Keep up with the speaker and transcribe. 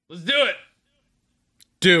Let's do it.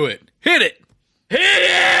 Do it. Hit it. Hit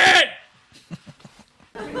it!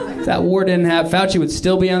 If that war didn't happen, Fauci would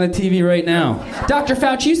still be on the TV right now. Dr.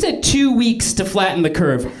 Fauci, you said 2 weeks to flatten the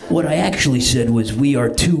curve. What I actually said was we are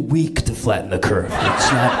too weak to flatten the curve.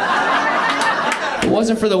 It's not... If it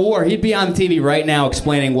wasn't for the war, he'd be on TV right now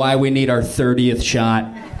explaining why we need our 30th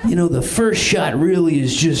shot. You know, the first shot really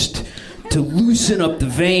is just to loosen up the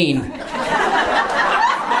vein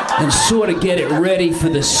and sort of get it ready for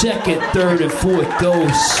the second, third, and fourth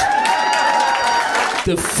dose.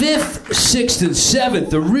 The 5th, 6th, and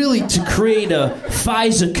 7th are really to create a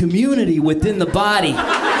Pfizer community within the body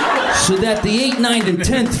so that the 8th, 9th, and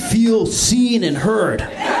 10th feel seen and heard.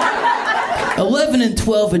 11 and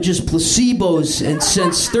 12 are just placebos, and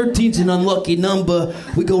since 13's an unlucky number,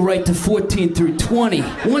 we go right to 14 through 20.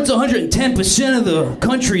 Once 110% of the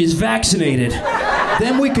country is vaccinated,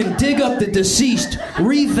 then we can dig up the deceased,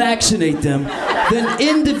 revaccinate them, then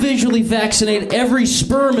individually vaccinate every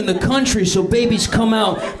sperm in the country so babies come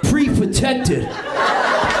out pre-protected.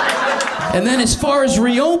 And then as far as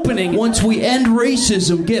reopening, once we end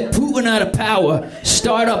racism, get Putin out of power,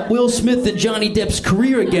 start up Will Smith and Johnny Depp's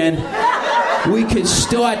career again, we can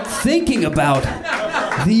start thinking about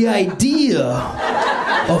the idea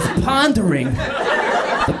of pondering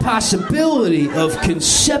the possibility of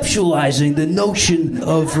conceptualizing the notion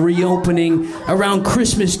of reopening around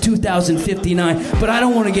Christmas 2059. But I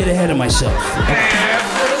don't want to get ahead of myself.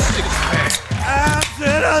 Abs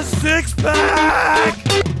in a six-pack!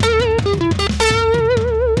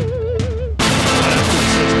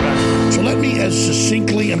 So let me, as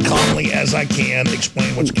succinctly and calmly as I can,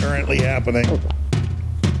 explain what's currently happening.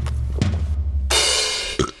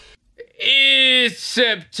 It's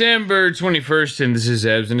September 21st, and this is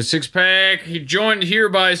Abs in a Six-Pack. Joined here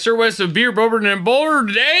by Sir West of Beer, Boberton, and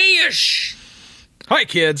Boulder Dash. Hi,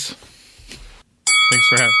 kids. Thanks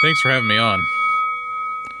for having me on.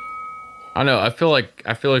 I know. I feel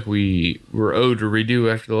like we were owed a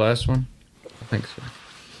redo after the last one. I think so.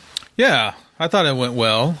 Yeah, I thought it went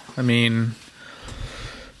well. I mean,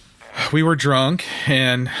 we were drunk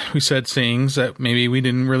and we said things that maybe we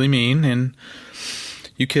didn't really mean, and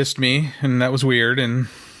you kissed me, and that was weird. And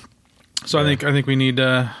so I think we need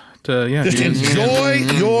to just enjoy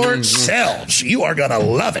yourselves. You are gonna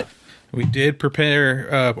love it. We did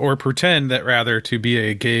prepare or pretend that rather to be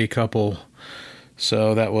a gay couple,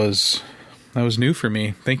 so that was new for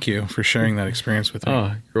me. Thank you for sharing that experience with me.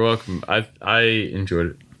 Oh, you're welcome. I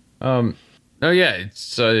enjoyed it.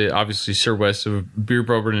 It's obviously Sir West of Beer,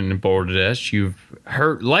 Boulder, and Boulder Dash. You've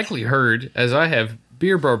likely heard, as I have,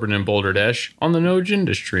 Beer, Boulder, and Boulder Dash on the No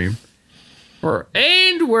Agenda stream, where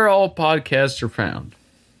all podcasts are found.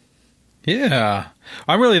 Yeah,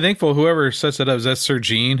 I'm really thankful whoever sets it up. Is that Sir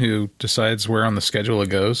Gene who decides where on the schedule it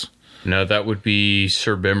goes? No, that would be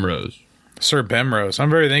Sir Bemrose. Sir Bemrose.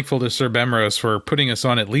 I'm very thankful to Sir Bemrose for putting us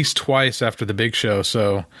on at least twice after the big show.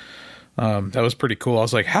 So that was pretty cool. I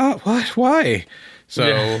was like, how? What? Why?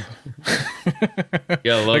 So,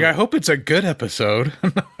 yeah, I hope it's a good episode,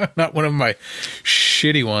 not one of my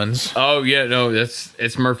shitty ones. Oh yeah, no,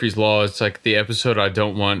 it's Murphy's Law. It's like the episode I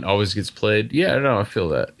don't want always gets played. Yeah, no, I feel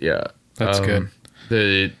that. Yeah, that's good.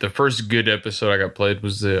 The first good episode I got played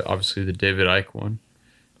was obviously the David Icke one.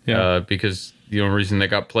 Yeah, because the only reason they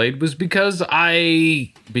got played was because David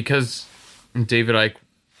Icke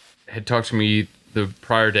had talked to me the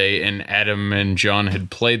prior day, and Adam and John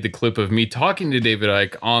had played the clip of me talking to David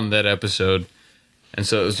Icke on that episode. And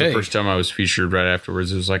so it was the first time I was featured right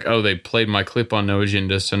afterwards. It was like, oh, they played my clip on No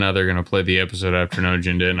Agenda, so now they're going to play the episode after No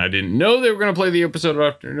Agenda. And I didn't know they were going to play the episode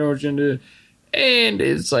after No Agenda. And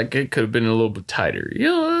it's like, it could have been a little bit tighter. You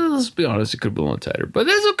know, let's be honest, it could have been a little tighter. But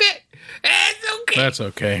that's okay. That's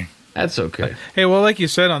okay. That's okay. Hey, well, like you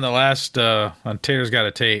said on the last, on Tater's Got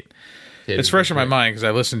a Tate, it's fresh in my mind because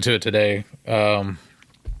I listened to it today.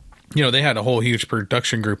 They had a whole huge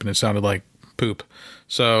production group and it sounded like poop.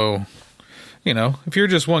 So, if you're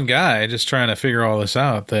just one guy just trying to figure all this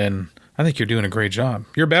out, then I think you're doing a great job.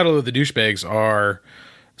 Your Battle of the Douchebags are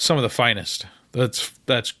some of the finest.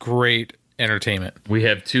 That's great entertainment. We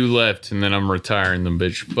have 2 left and then I'm retiring them,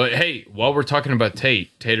 bitch. But hey, while we're talking about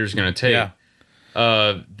Tater's Gonna Tate. Yeah.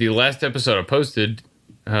 The last episode I posted,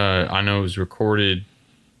 I know it was recorded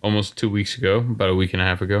almost 2 weeks ago, about a week and a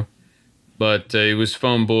half ago. But it was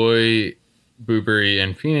Phone Boy, Booberry,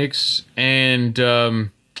 and Phoenix. And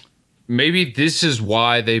maybe this is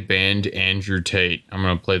why they banned Andrew Tate. I'm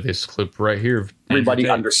going to play this clip right here. Everybody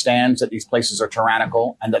understands that these places are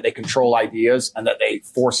tyrannical and that they control ideas and that they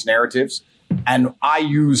force narratives. And I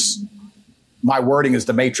use my wording as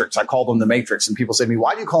the Matrix. I call them the Matrix. And people say to me,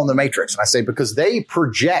 why do you call them the Matrix? And I say, because they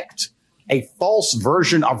project a false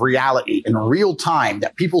version of reality in real time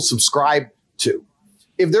that people subscribe to.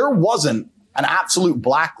 If there wasn't an absolute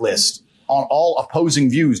blacklist on all opposing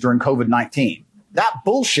views during COVID-19, that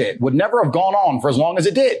bullshit would never have gone on for as long as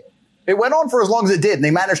it did. It went on for as long as it did, and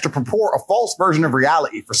they managed to purport a false version of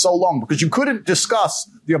reality for so long because you couldn't discuss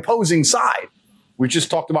the opposing side. We just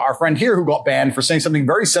talked about our friend here who got banned for saying something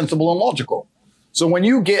very sensible and logical. So when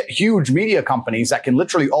you get huge media companies that can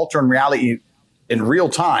literally alter in reality in real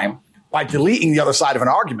time by deleting the other side of an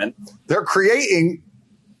argument, they're creating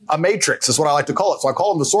a matrix. That's what I like to call it. So I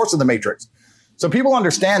call them the source of the matrix. So people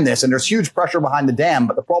understand this, and there's huge pressure behind the dam.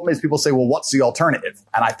 But the problem is people say, well, what's the alternative?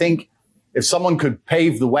 And I think if someone could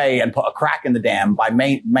pave the way and put a crack in the dam by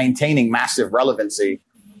maintaining massive relevancy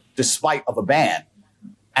despite of a ban.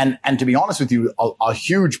 And to be honest with you, a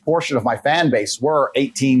huge portion of my fan base were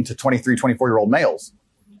 18 to 23, 24-year-old males.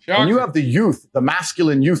 When you have the youth, the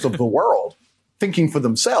masculine youth of the world thinking for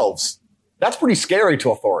themselves, that's pretty scary to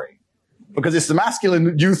authority. Because it's the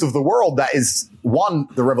masculine youth of the world that is, one,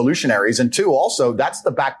 the revolutionaries, and two, also, that's the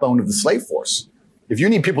backbone of the slave force. If you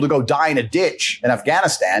need people to go die in a ditch in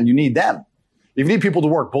Afghanistan, you need them. If you need people to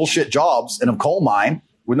work bullshit jobs in a coal mine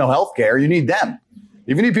with no health care, you need them.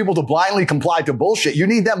 If you need people to blindly comply to bullshit, you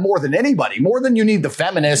need them more than anybody, more than you need the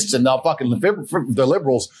feminists and the fucking the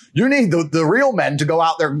liberals. You need the real men to go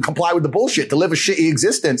out there and comply with the bullshit, to live a shitty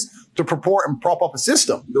existence, to purport and prop up a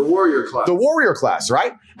system. The warrior class. The warrior class,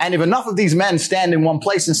 right? And if enough of these men stand in one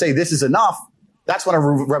place and say this is enough, that's when a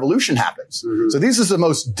revolution happens. Mm-hmm. So this is the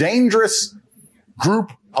most dangerous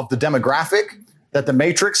group of the demographic that the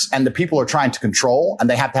Matrix and the people are trying to control, and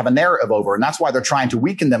they have to have a narrative over. And that's why they're trying to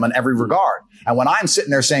weaken them in every regard. And when I'm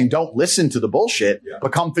sitting there saying, don't listen to the bullshit,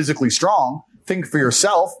 become physically strong, think for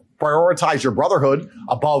yourself, prioritize your brotherhood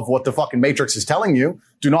above what the fucking Matrix is telling you,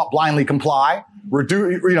 do not blindly comply,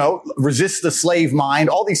 resist the slave mind,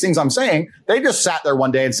 all these things I'm saying, they just sat there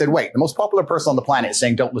one day and said, wait, the most popular person on the planet is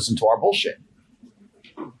saying, don't listen to our bullshit.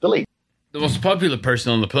 Delete. The most popular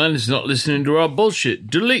person on the planet is not listening to our bullshit.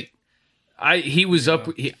 Delete. I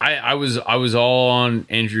was all on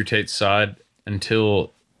Andrew Tate's side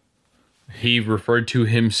until he referred to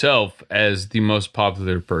himself as the most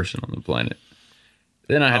popular person on the planet.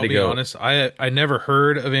 Then I had to go. I'll be honest, I never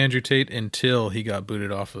heard of Andrew Tate until he got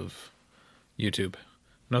booted off of YouTube.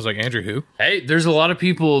 And I was like, Andrew who? Hey, there's a lot of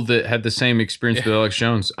people that had the same experience with Alex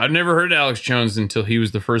Jones. I've never heard of Alex Jones until he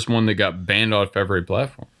was the first one that got banned off every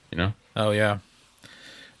platform, you know? Oh, yeah.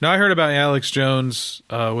 No, I heard about Alex Jones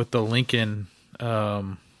with the Lincoln,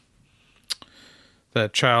 the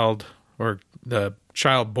child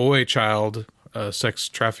sex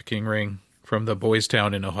trafficking ring from the Boys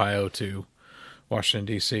Town in Ohio to Washington,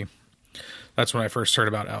 D.C. That's when I first heard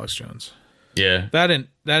about Alex Jones. Yeah. That and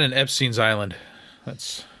Epstein's Island.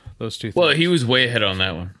 That's those two things. Well, he was way ahead on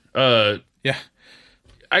that one. Yeah.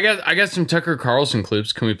 I got some Tucker Carlson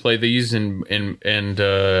clips. Can we play these? And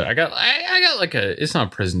I got like it's not a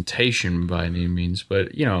presentation by any means,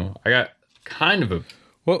 but you know, I got kind of a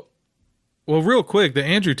well, real quick, the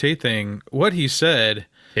Andrew Tate thing. What he said,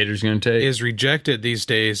 haters gonna take, is rejected these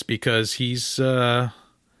days because he's not.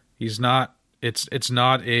 It's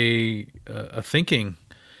not a thinking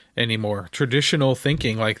anymore. Traditional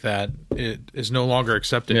thinking like that, it is no longer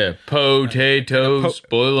accepted. Yeah, potatoes,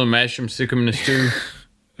 boil them, mash them, stick them in a stew.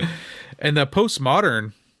 And the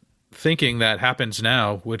postmodern thinking that happens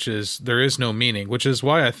now, which is there is no meaning, which is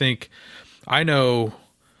why I think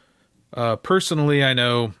personally, I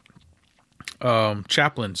know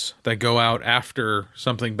chaplains that go out after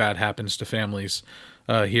something bad happens to families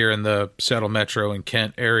here in the Seattle Metro and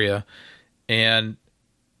Kent area. And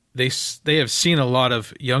they have seen a lot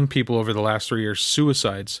of young people over the last 3 years,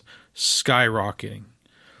 suicides skyrocketing.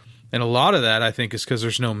 And a lot of that, I think, is because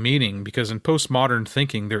there's no meaning. Because in postmodern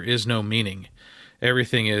thinking, there is no meaning.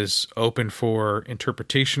 Everything is open for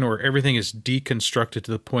interpretation, or everything is deconstructed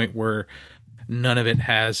to the point where none of it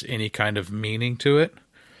has any kind of meaning to it.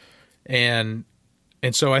 And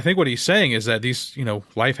so I think what he's saying is that these,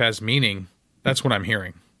 life has meaning. That's what I'm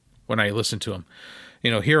hearing when I listen to him.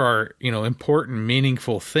 Here are, important,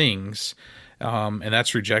 meaningful things, and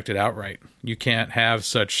that's rejected outright. You can't have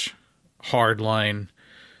such hardline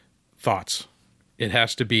thoughts. It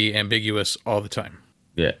has to be ambiguous all the time.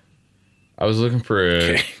 Yeah. I was looking for a...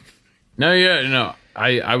 Okay. No.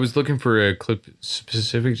 I was looking for a clip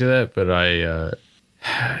specific to that, but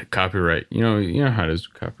copyright. You know how it is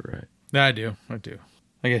with copyright. I do.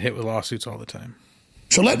 I get hit with lawsuits all the time.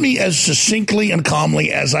 So let me, as succinctly and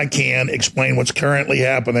calmly as I can, explain what's currently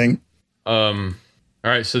happening. All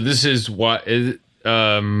right. So this is what is.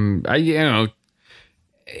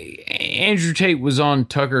 Andrew Tate was on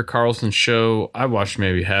Tucker Carlson's show. I watched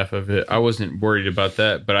maybe half of it. I wasn't worried about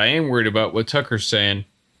that, but I am worried about what Tucker's saying.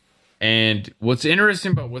 And what's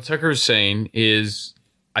interesting about what Tucker's saying is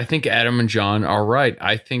I think Adam and John are right.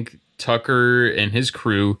 I think Tucker and his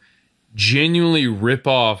crew genuinely rip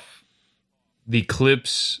off the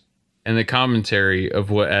clips and the commentary of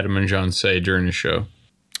what Adam and John say during the show.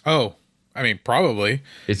 Oh, I mean, probably.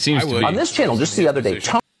 It seems to be. On this channel just the other day.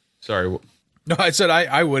 Sorry. No, I said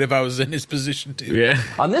I would if I was in his position too. Yeah.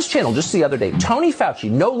 On this channel just the other day, Tony Fauci,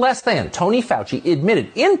 no less than Tony Fauci,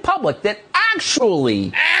 admitted in public that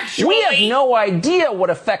actually, we have no idea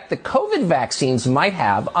what effect the COVID vaccines might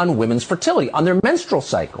have on women's fertility, on their menstrual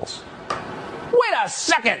cycles. Wait a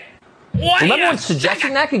second. Remember when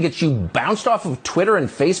suggesting that could get you bounced off of Twitter and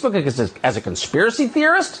Facebook as a conspiracy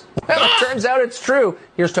theorist? Well, it turns out it's true.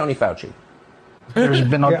 Here's Tony Fauci. There's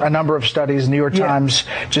been a number of studies. New York Times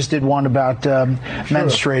just did one about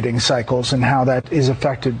menstruating cycles and how that is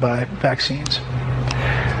affected by vaccines.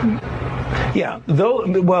 Yeah,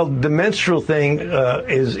 the menstrual thing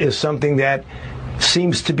is something that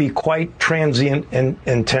seems to be quite transient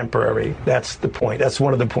and temporary. That's the point. That's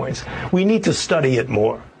one of the points. We need to study it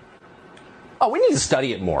more. Oh, we need to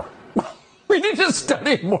study it more. We need to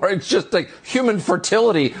study it more. It's just like human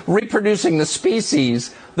fertility, reproducing the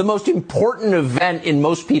species, the most important event in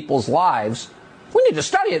most people's lives. We need to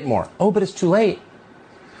study it more. Oh, but it's too late.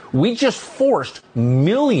 We just forced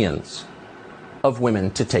millions of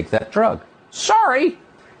women to take that drug. Sorry.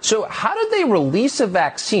 So how did they release a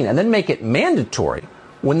vaccine and then make it mandatory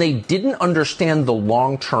when they didn't understand the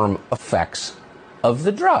long-term effects of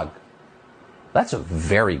the drug? That's a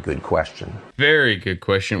very good question. Very good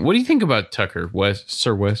question. What do you think about Tucker,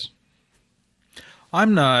 Sir Wes?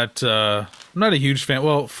 I'm not a huge fan.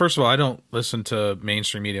 Well, first of all, I don't listen to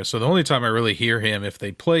mainstream media, so the only time I really hear him, if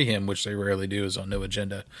they play him, which they rarely do, is on No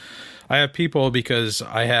Agenda. I have people because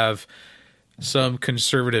I have some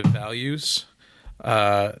conservative values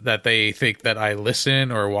that they think that I listen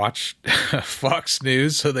or watch Fox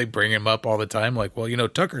News, so they bring him up all the time. Like, well,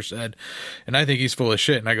 Tucker said, and I think he's full of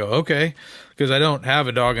shit. And I go, okay, because I don't have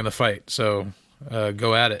a dog in the fight, so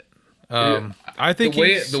go at it. I think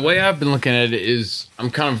the way I've been looking at it is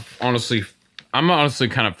I'm honestly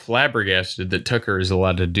kind of flabbergasted that Tucker is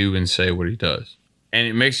allowed to do and say what he does, and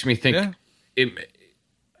it makes me think.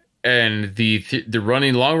 And the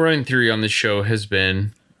long running theory on this show has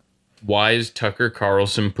been, why is Tucker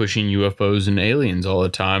Carlson pushing UFOs and aliens all the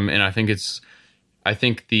time? And I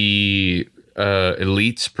think the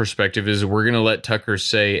elite's perspective is we're going to let Tucker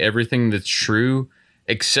say everything that's true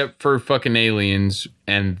except for fucking aliens.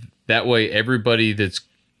 And that way everybody that's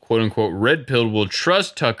quote unquote red pilled will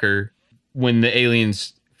trust Tucker when the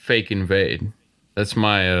aliens fake invade. That's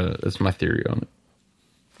my theory on it.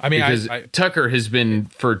 I mean, because Tucker has been,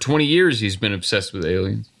 for 20 years, he's been obsessed with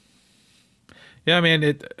aliens. Yeah, I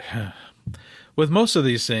mean, with most of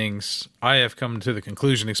these things, I have come to the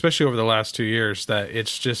conclusion, especially over the last 2 years, that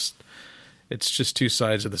it's just two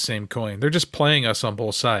sides of the same coin. They're just playing us on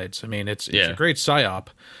both sides. I mean, it's a great psyop.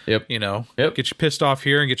 Yep. Get you pissed off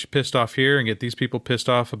here and get you pissed off here and get these people pissed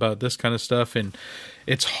off about this kind of stuff. And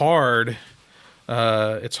it's hard.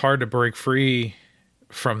 It's hard to break free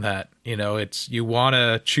from that. You want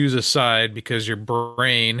to choose a side because your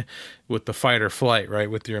brain, with the fight or flight, right,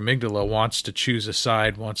 with your amygdala, wants to choose a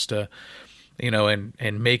side, wants to,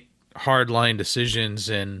 and make hard line decisions,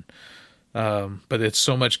 and but it's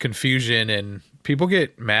so much confusion and people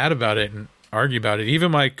get mad about it and argue about it.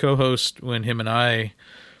 Even my co-host, when him and I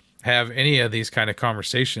have any of these kind of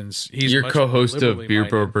conversations, he's your co-host of Beer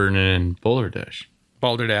Bourbon and Balderdash.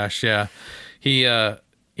 Balderdash, yeah. He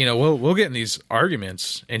we'll get in these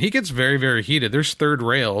arguments, and he gets very, very heated. There's third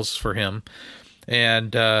rails for him,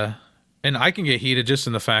 and I can get heated just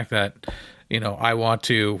in the fact that, I want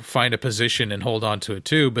to find a position and hold on to it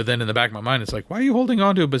too. But then in the back of my mind, it's like, why are you holding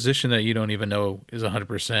on to a position that you don't even know is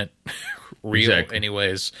 100% real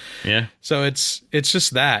anyways? Yeah. So it's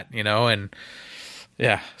just that, and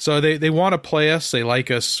yeah. So they want to play us. They like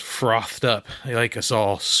us frothed up. They like us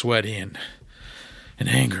all sweaty and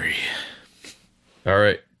angry. All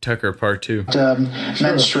right, Tucker, part 2.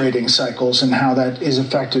 Menstruating cycles and how that is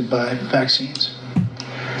affected by vaccines.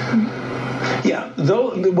 Yeah,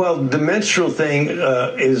 the menstrual thing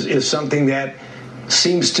is something that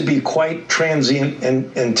seems to be quite transient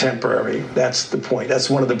and temporary. That's the point.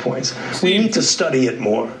 That's one of the points. We need to study it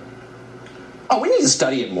more. Oh, we need to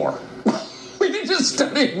study it more. We need to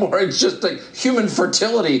study it more. It's just like human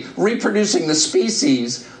fertility, reproducing the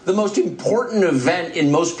species, the most important event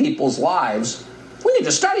in most people's lives. We need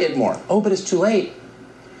to study it more. Oh, but it's too late.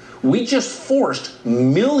 We just forced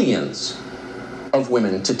millions of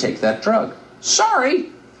women to take that drug. Sorry.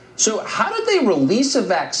 So how did they release a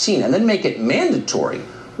vaccine and then make it mandatory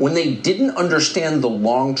when they didn't understand the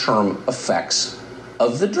long-term effects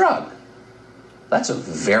of the drug? That's a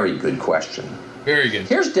very good question. Very good.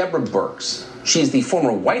 Here's Deborah Birx. She's the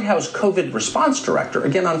former White House COVID response director,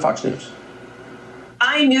 again on Fox News.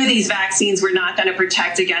 I knew these vaccines were not going to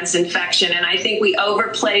protect against infection, and I think we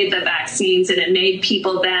overplayed the vaccines, and it made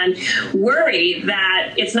people then worry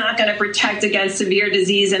that it's not going to protect against severe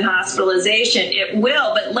disease and hospitalization. It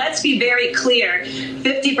will, but let's be very clear.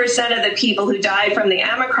 50% of the people who died from the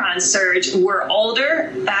Omicron surge were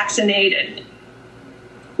older, vaccinated.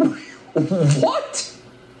 What?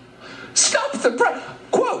 Stop the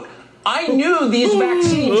quote. I knew these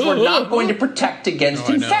vaccines were not going to protect against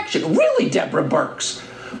infection. Really, Deborah Birx?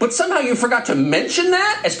 But somehow you forgot to mention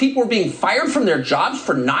that as people were being fired from their jobs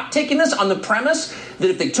for not taking this on the premise that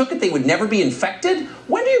if they took it, they would never be infected?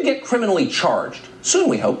 When do you get criminally charged? Soon,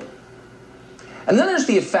 we hope. And then there's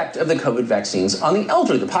the effect of the COVID vaccines on the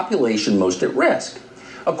elderly, the population most at risk.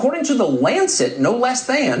 According to The Lancet, no less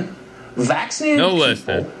than, vaccinated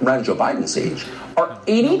people around Joe Biden's age are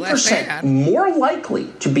 80% more likely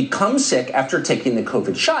to become sick after taking the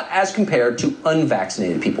COVID shot as compared to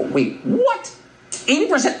unvaccinated people. Wait, what?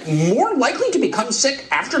 80% more likely to become sick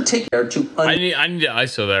after taking I need to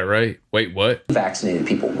ISO that, right? Wait, what? Vaccinated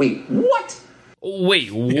people. Wait, what?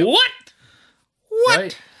 Wait, what? What?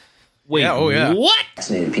 Right? Wait, what?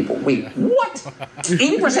 Vaccinated people. Wait, what?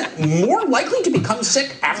 80% more likely to become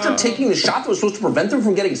sick after taking the shot that was supposed to prevent them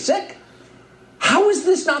from getting sick? How is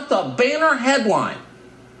this not the banner headline?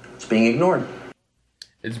 It's being ignored.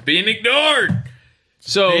 It's being ignored.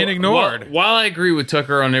 So, being ignored. While I agree with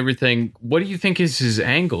Tucker on everything, what do you think is his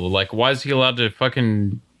angle? Like, why is he allowed to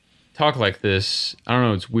fucking talk like this? I don't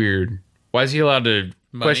know. It's weird. Why is he allowed to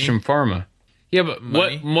question pharma? Yeah, but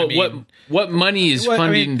what money is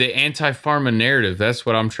funding the anti-pharma narrative? That's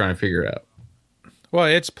what I'm trying to figure out. Well,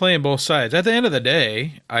 it's playing both sides. At the end of the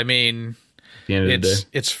day, I mean,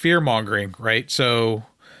 it's fear-mongering, right? So,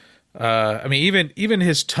 I mean, even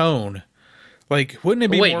his tone, like, wouldn't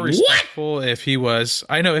it be more respectful if he was?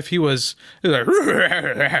 I know if he was like,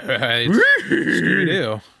 Scooby-Doo.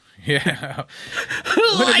 Yeah.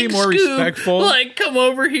 Would it be more respectful? Like, come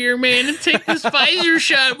over here, man, and take this Pfizer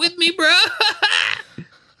shot with me, bro.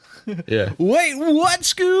 Yeah. Wait, what,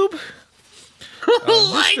 Scoob?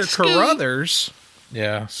 Like Mr. Carruthers.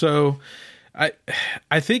 Yeah. So,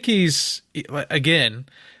 I think he's, again,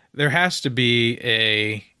 there has to be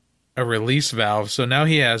a release valve. So now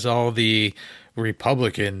he has all the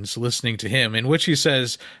Republicans listening to him, in which he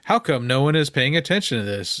says, how come no one is paying attention to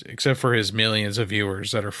this except for his millions of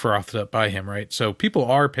viewers that are frothed up by him, right? So people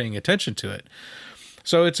are paying attention to it.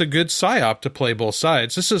 So it's a good psyop to play both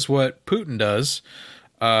sides. This is what Putin does.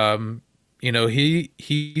 You know,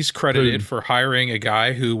 he's credited for hiring a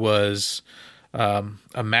guy who was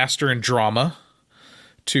a master in drama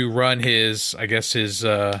to run his, I guess, his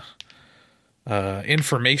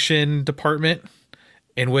information department,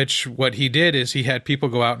 in which what he did is he had people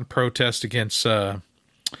go out and protest against, what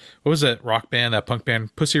was that rock band, that punk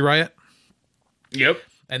band, Pussy Riot? Yep.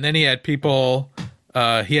 And then he had people,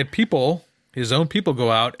 his own people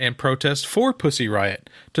go out and protest for Pussy Riot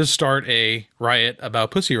to start a riot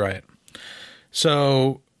about Pussy Riot.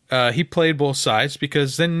 So he played both sides,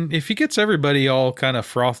 because then if he gets everybody all kind of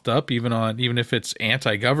frothed up, even if it's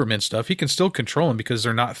anti-government stuff, he can still control them because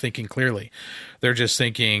they're not thinking clearly. They're just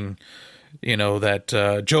thinking, you know, that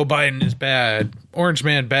Joe Biden is bad, Orange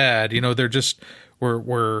Man bad. You know, they're just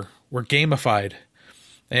we're gamified.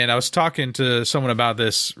 And I was talking to someone about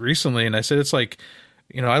this recently, and I said, it's like,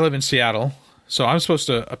 you know, I live in Seattle, so I'm supposed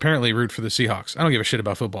to apparently root for the Seahawks. I don't give a shit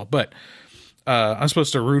about football, but I'm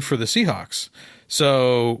supposed to root for the Seahawks.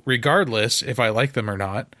 So regardless if I like them or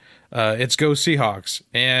not, it's go Seahawks.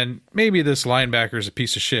 And maybe this linebacker is a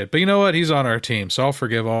piece of shit, but you know what? He's on our team, so I'll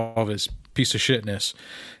forgive all of his piece of shitness.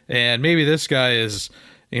 And maybe this guy is,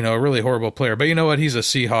 you know, a really horrible player, but you know what? He's a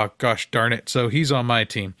Seahawk, gosh darn it. So he's on my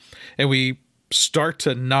team. And we start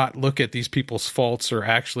to not look at these people's faults or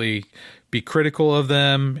actually be critical of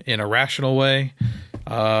them in a rational way.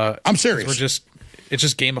 I'm serious. It's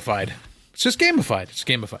just gamified. It's just gamified. It's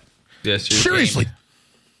gamified. Yes,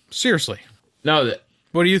 Seriously. No.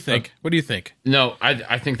 What do you think? What do you think? No,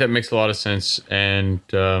 I think that makes a lot of sense. And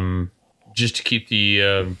just to keep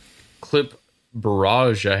the clip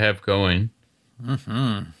barrage I have going,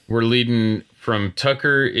 we're leading from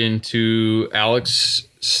Tucker into Alex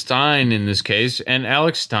Stein in this case. And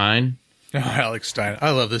Alex Stein. Oh, Alex Stein. I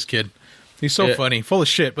love this kid. He's so funny. Full of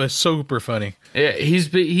shit, but super funny. Yeah,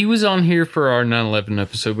 he was on here for our 9/11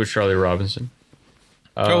 episode with Charlie Robinson.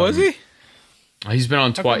 Oh, was he? He's been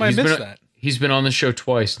on twice. He's been on the show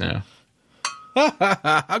twice now.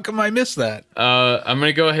 How come I missed that? I'm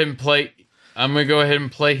gonna go ahead and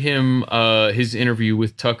play him his interview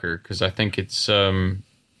with Tucker because I think it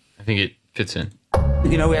fits in.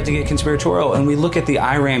 We have to get conspiratorial, and we look at the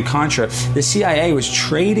Iran-Contra. The CIA was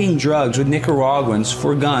trading drugs with Nicaraguans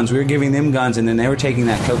for guns. We were giving them guns, and then they were taking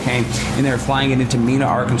that cocaine, and they were flying it into Mena,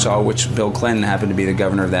 Arkansas, which Bill Clinton happened to be the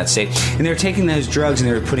governor of that state. And they were taking those drugs, and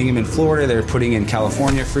they were putting them in Florida. They were putting in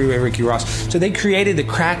California, Freeway Ricky Ross. So they created the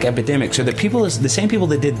crack epidemic. So the same people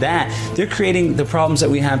that did that, they're creating the problems that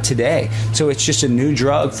we have today. So it's just a new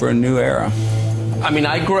drug for a new era. I mean,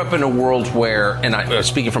 I grew up in a world where, and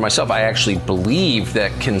speaking for myself, I actually believed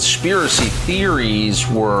that conspiracy theories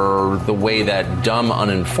were the way that dumb,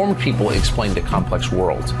 uninformed people explained a complex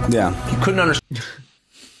world. Yeah. You couldn't understand.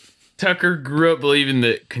 Tucker grew up believing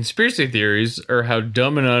that conspiracy theories are how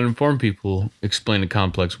dumb and uninformed people explain a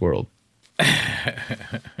complex world.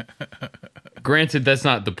 Granted, that's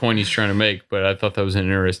not the point he's trying to make, but I thought that was an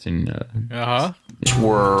interesting...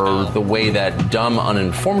 were the way that dumb,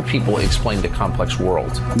 uninformed people explained a complex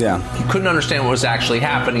world. Yeah. You couldn't understand what was actually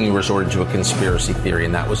happening, you resorted to a conspiracy theory,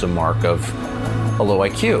 and that was a mark of a low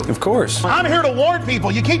IQ. Of course. I'm here to warn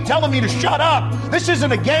people. You keep telling me to shut up. This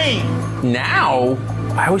isn't a game. Now,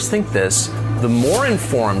 I always think this, the more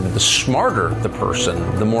informed, the smarter the person,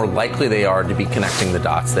 the more likely they are to be connecting the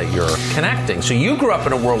dots that you're connecting. So you grew up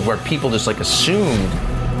in a world where people just assumed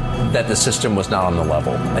that the system was not on the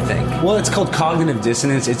level, I think. Well, it's called cognitive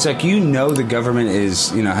dissonance. It's like, the government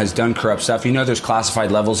has done corrupt stuff. There's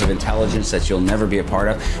classified levels of intelligence that you'll never be a part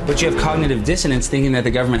of. But you have cognitive dissonance thinking that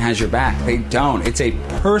the government has your back. They don't. It's a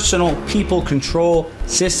personal people control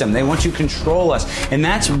system. They want you to control us. And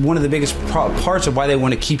that's one of the biggest parts of why they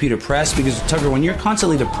want to keep you depressed. Because, Tucker, when you're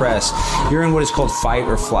constantly depressed, you're in what is called fight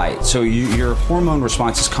or flight. So your hormone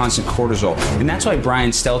response is constant cortisol. And that's why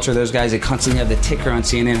Brian Stelter, those guys, they constantly have the ticker on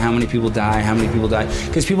CNN, how many people die,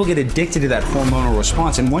 because people get addicted to that hormonal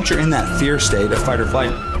response. And once you're in that fear state of fight or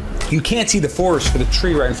flight, you can't see the forest for the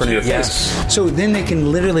tree right in front of your face. So then they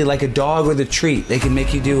can literally, like a dog with a treat, they can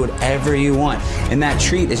make you do whatever you want. And that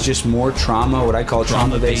treat is just more trauma, what I call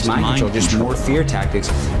trauma-based mind control, just more fear tactics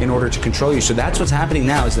in order to control you. So that's what's happening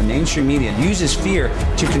now is the mainstream media uses fear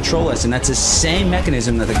to control us. And that's the same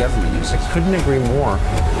mechanism that the government uses. I couldn't agree more.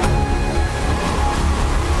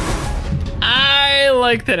 I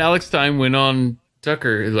like that Alex Stein went on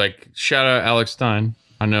Tucker. Shout out Alex Stein.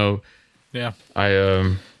 I know. Yeah.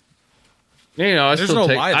 I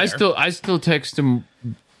still text him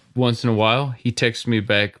once in a while. He texts me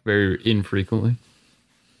back very infrequently.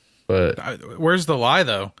 But where's the lie,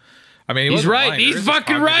 though? I mean, he's right. He's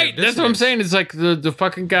fucking right. That's what I'm saying. It's like the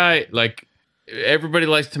fucking guy. Everybody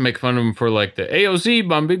likes to make fun of him for the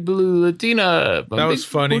AOC, Big Blue Latina. That was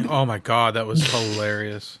funny. Oh my god, that was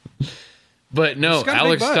hilarious. But no,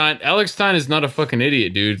 Alex Stein is not a fucking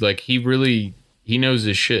idiot, dude. He knows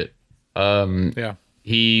his shit. Yeah.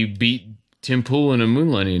 He beat Tim Pool in a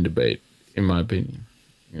moon landing debate, in my opinion.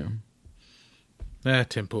 Yeah.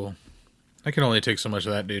 Tim Pool. I can only take so much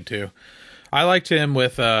of that dude too. I liked him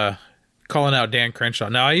with calling out Dan Crenshaw.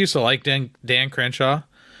 Now I used to like Dan Crenshaw.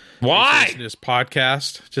 Why? Listen to his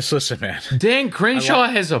podcast. Just listen, man. Dan Crenshaw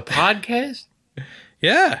has a podcast?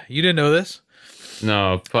 Yeah, you didn't know this?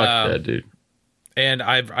 No, fuck that dude. And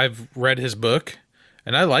I've read his book,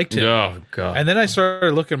 and I liked him. Oh god! And then I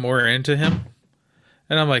started looking more into him,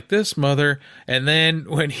 and I'm like, this mother. And then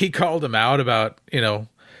when he called him out about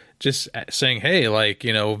just saying, hey,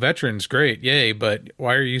 veterans, great, yay, but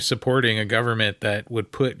why are you supporting a government that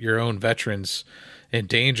would put your own veterans in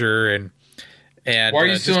danger? And why are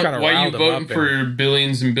you voting for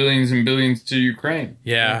billions and billions and billions to Ukraine?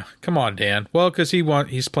 Yeah, come on, Dan. Well, because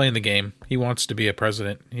he's playing the game. He wants to be a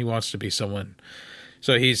president. He wants to be someone.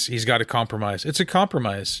 So he's got to compromise. It's a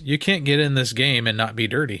compromise. You can't get in this game and not be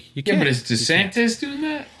dirty. You can't. Yeah, but is DeSantis doing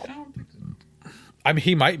that? I mean,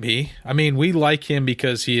 he might be. I mean, we like him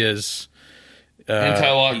because he is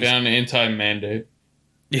anti-lockdown, anti-mandate.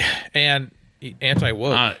 Yeah, and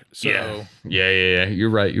anti-woke. Yeah. You're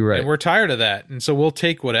right. And we're tired of that. And so we'll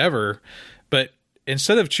take whatever. But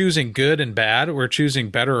instead of choosing good and bad, we're choosing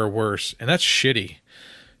better or worse. And that's shitty.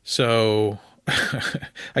 So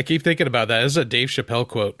I keep thinking about that. This is a Dave Chappelle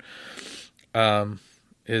quote.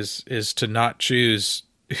 Is to not choose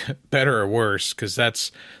better or worse, because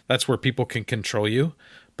that's where people can control you,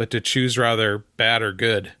 but to choose rather bad or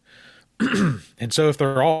good. And so if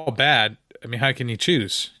they're all bad, I mean, how can you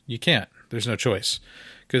choose? You can't. There's no choice.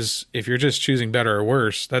 Because if you're just choosing better or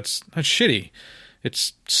worse, that's shitty.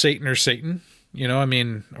 It's Satan or Satan, I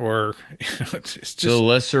mean, or it's just the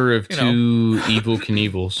lesser of two evil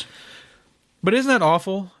Knievels. But isn't that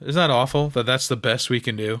awful? Isn't that awful that that's the best we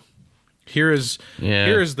can do? Here is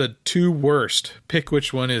the two worst. Pick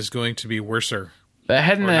which one is going to be worser.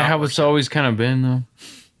 Hadn't that how it's always kind of been, though?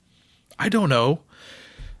 I don't know.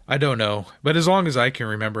 But as long as I can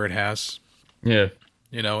remember, it has. Yeah.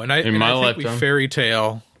 You know, and I think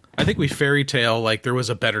we fairy tale like there was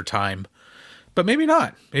a better time. But maybe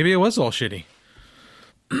not. Maybe it was all shitty.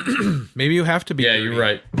 Maybe you have to be you're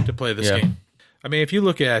right. to play this game. I mean, if you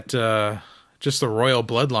look at just the royal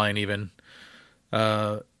bloodline even,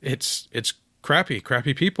 it's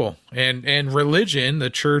crappy people. And religion, the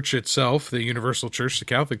church itself, the universal church, the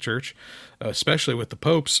Catholic Church, especially with the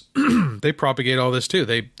popes, they propagate all this too.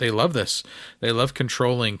 They love this. They love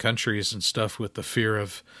controlling countries and stuff with the fear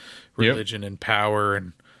of religion and power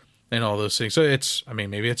and all those things. So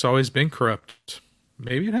maybe it's always been corrupt.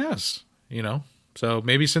 Maybe it has, you know. So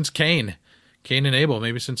maybe since Cain and Abel,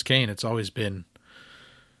 it's always been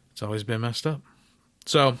messed up.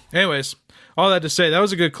 So anyways, all that to say, that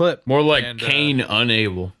was a good clip. More like Cain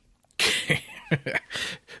unable.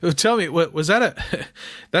 Tell me, what was that?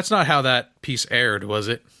 That's not how that piece aired, was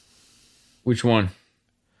it? Which one?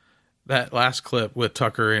 That last clip with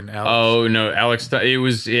Tucker and Alex. Oh no, Alex!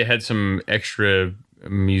 It had some extra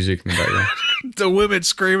music in the background. The women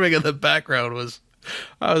screaming in the background was.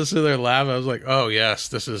 I was sitting there laughing. I was like, "Oh yes,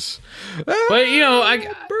 this is." But you know,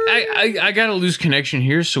 I got a loose connection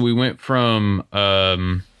here, so we went from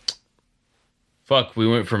we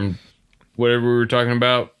went from whatever we were talking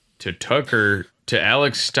about to Tucker to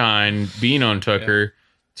Alex Stein being on Tucker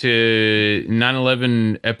to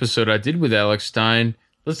 9/11 episode I did with Alex Stein.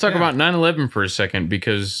 Let's talk about 9/11 for a second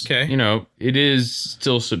because you know it is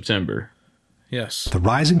still September. Yes. The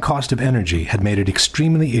rising cost of energy had made it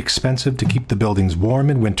extremely expensive to keep the buildings warm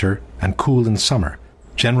in winter and cool in summer.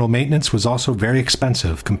 General maintenance was also very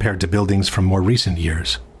expensive compared to buildings from more recent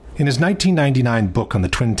years. In his 1999 book on the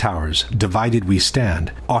Twin Towers, Divided We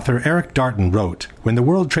Stand, author Eric Darton wrote, "When the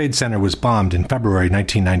World Trade Center was bombed in February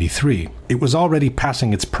 1993, it was already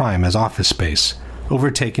passing its prime as office space,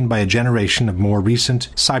 overtaken by a generation of more recent,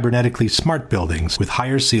 cybernetically smart buildings with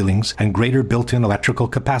higher ceilings and greater built-in electrical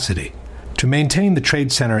capacity. To maintain the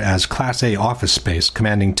Trade Center as Class A office space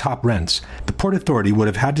commanding top rents, the Port Authority would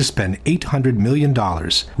have had to spend $800 million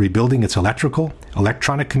rebuilding its electrical,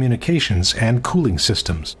 electronic communications, and cooling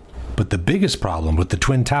systems. But the biggest problem with the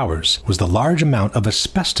Twin Towers was the large amount of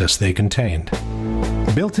asbestos they contained.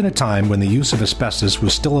 Built in a time when the use of asbestos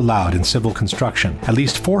was still allowed in civil construction, at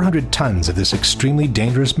least 400 tons of this extremely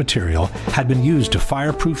dangerous material had been used to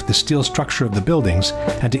fireproof the steel structure of the buildings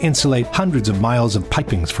and to insulate hundreds of miles of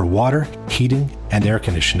pipings for water, heating, and air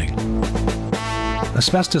conditioning.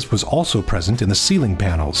 Asbestos was also present in the ceiling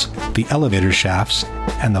panels, the elevator shafts,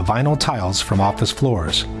 and the vinyl tiles from office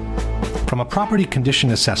floors. From a property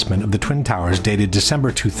condition assessment of the Twin Towers dated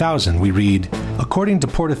December 2000, we read, according to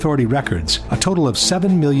Port Authority records, a total of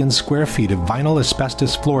 7 million square feet of vinyl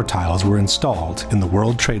asbestos floor tiles were installed in the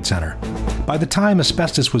World Trade Center. By the time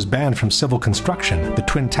asbestos was banned from civil construction, the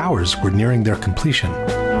Twin Towers were nearing their completion.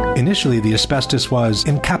 Initially, the asbestos was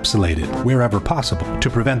encapsulated wherever possible to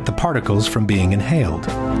prevent the particles from being inhaled.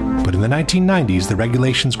 But in the 1990s, the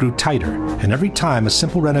regulations grew tighter, and every time a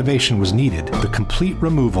simple renovation was needed, the complete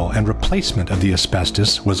removal and replacement of the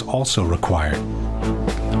asbestos was also required.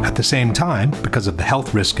 At the same time, because of the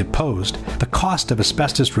health risk it posed, the cost of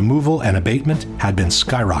asbestos removal and abatement had been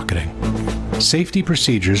skyrocketing. Safety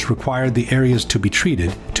procedures required the areas to be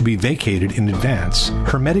treated to be vacated in advance,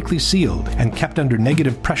 hermetically sealed, and kept under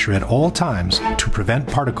negative pressure at all times to prevent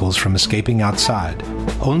particles from escaping outside.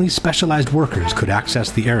 Only specialized workers could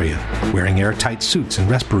access the area, wearing airtight suits and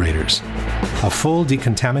respirators. A full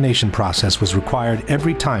decontamination process was required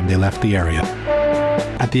every time they left the area.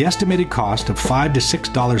 At the estimated cost of $5 to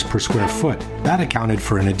 $6 per square foot, that accounted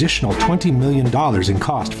for an additional $20 million in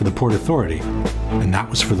cost for the Port Authority, and that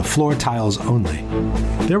was for the floor tiles only.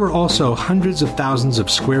 There were also hundreds of thousands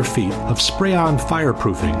of square feet of spray-on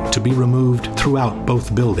fireproofing to be removed throughout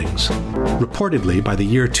both buildings. Reportedly, by the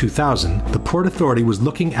year 2000, the Port Authority was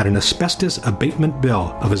looking at an asbestos abatement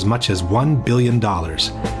bill of as much as $1 billion,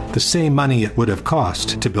 the same money it would have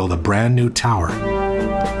cost to build a brand new tower.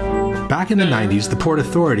 Back in the 90s, the Port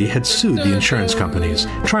Authority had sued the insurance companies,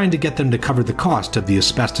 trying to get them to cover the cost of the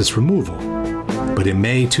asbestos removal. But in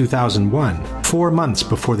May 2001, 4 months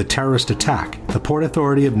before the terrorist attack, the Port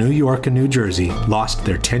Authority of New York and New Jersey lost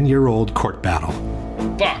their 10-year-old court battle.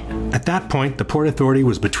 Fuck. At that point, the Port Authority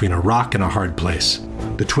was between a rock and a hard place.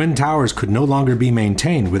 The Twin Towers could no longer be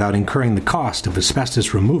maintained without incurring the cost of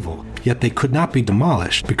asbestos removal, yet they could not be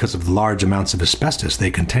demolished because of the large amounts of asbestos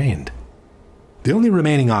they contained. The only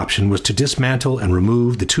remaining option was to dismantle and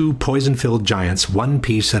remove the two poison-filled giants one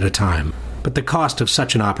piece at a time. But the cost of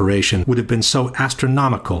such an operation would have been so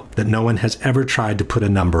astronomical that no one has ever tried to put a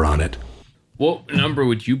number on it. What number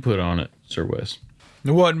would you put on it, Sir Wes?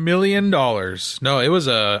 $1 million. No, it was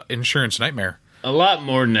a insurance nightmare. A lot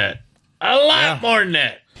more than that. A lot more than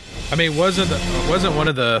that. I mean, wasn't one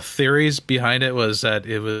of the theories behind it was that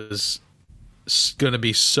it was going to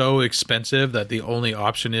be so expensive that the only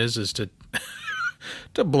option is to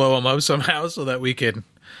to blow him up somehow so that we could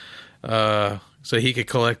so he could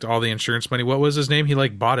collect all the insurance money. What was his name? He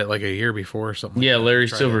bought it a year before or something. Yeah, Larry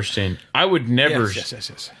Silverstein. I would never.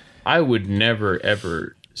 Yes. I would never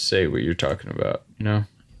ever say what you're talking about. No.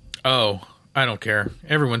 Oh, I don't care.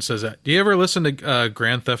 Everyone says that. Do you ever listen to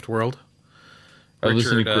Grand Theft World? I've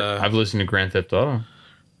listened to Grand Theft Auto.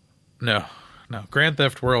 No. Grand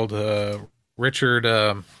Theft World. Richard,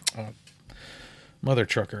 mother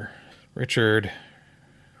trucker. Richard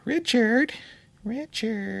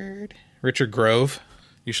Grove.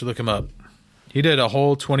 You should look him up. He did a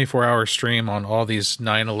whole 24-hour stream on all these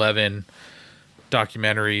 9/11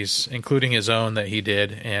 documentaries, including his own that he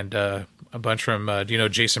did, and a bunch from, do you know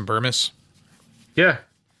Jason Burmis? Yeah.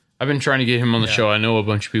 I've been trying to get him on the show. I know a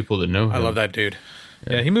bunch of people that know him. I love that dude.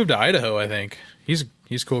 Yeah, he moved to Idaho, I think. He's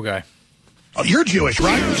a cool guy. Oh, you're Jewish,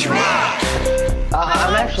 right?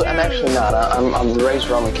 I'm actually not. I'm raised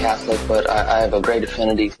Roman Catholic, but I have a great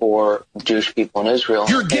affinity for Jewish people in Israel.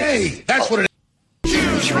 You're gay. That's what it is.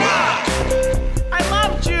 Jews rock. I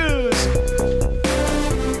love Jews.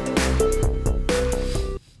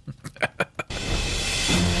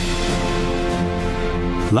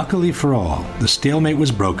 Luckily for all, the stalemate was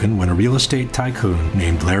broken when a real estate tycoon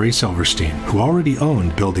named Larry Silverstein, who already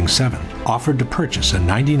owned Building 7, offered to purchase a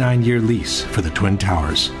 99-year lease for the Twin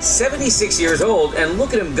Towers. 76 years old, and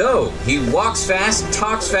look at him go. He walks fast,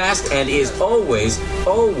 talks fast, and is always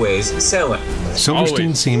selling.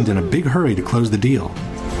 Silverstein seemed in a big hurry to close the deal.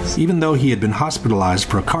 Even though he had been hospitalized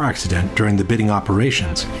for a car accident during the bidding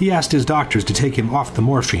operations, he asked his doctors to take him off the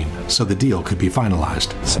morphine so the deal could be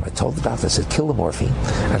finalized. So I told the doctor, I said, kill the morphine,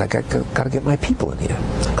 and I got to get my people in here,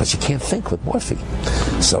 because you can't think with morphine.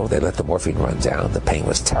 So they let the morphine run down. The pain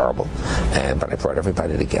was terrible, but I brought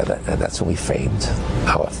everybody together, and that's when we framed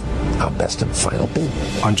our best and final bid.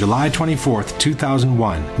 On July 24th,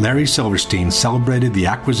 2001, Larry Silverstein celebrated the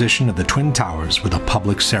acquisition of the Twin Towers with a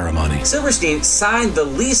public ceremony. Silverstein signed the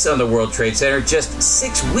lease on the World Trade Center just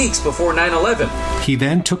 6 weeks before 9/11. He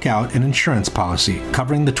then took out an insurance policy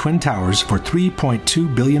covering the Twin Towers for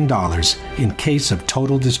 $3.2 billion in case of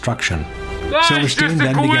total destruction. Silverstein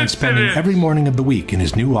then began spending every morning of the week in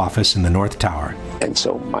his new office in the North Tower. And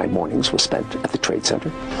so my mornings were spent at the Trade Center,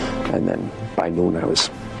 and then by noon I was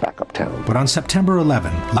back uptown. But on September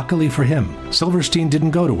 11, luckily for him, Silverstein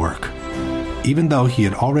didn't go to work. Even though he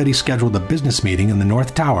had already scheduled a business meeting in the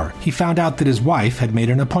North Tower, he found out that his wife had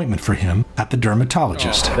made an appointment for him at the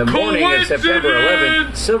dermatologist. The morning of September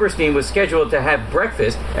 11th, Silverstein was scheduled to have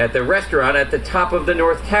breakfast at the restaurant at the top of the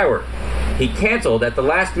North Tower. He canceled at the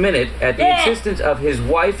last minute at the insistence of his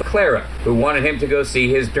wife, Clara, who wanted him to go see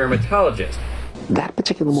his dermatologist. That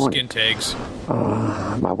particular morning, skin tags.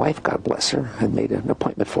 My wife, God bless her, had made an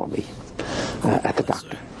appointment for me at the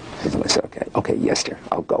doctor. And I said, okay, yes, dear,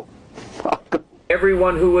 I'll go.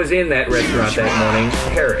 Everyone who was in that restaurant that morning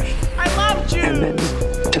perished. I love Jews. And then,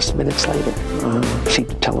 just minutes later,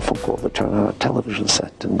 received a telephone call to turn on a television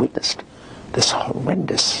set and witnessed this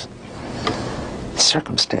horrendous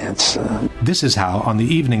circumstance. This is how, on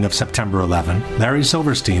the evening of September 11, Larry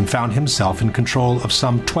Silverstein found himself in control of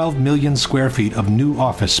some 12 million square feet of new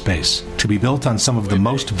office space to be built on some of the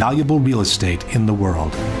most valuable real estate in the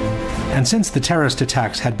world. And since the terrorist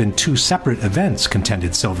attacks had been two separate events,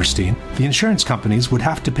 contended Silverstein, the insurance companies would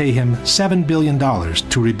have to pay him $7 billion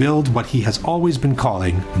to rebuild what he has always been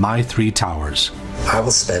calling My Three Towers. I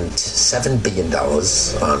will spend $7 billion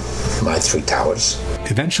on My Three Towers.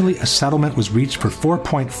 Eventually, a settlement was reached for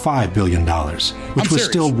 $4.5 billion, which was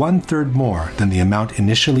still one-third more than the amount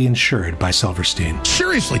initially insured by Silverstein.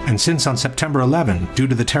 Seriously? And since on September 11, due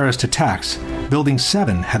to the terrorist attacks, Building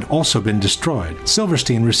 7 had also been destroyed,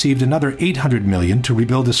 Silverstein received another $800 million to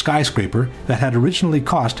rebuild a skyscraper that had originally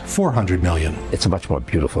cost $400 million. It's a much more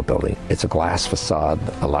beautiful building. It's a glass facade,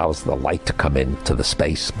 allows the light to come into the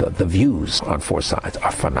space. The views on four sides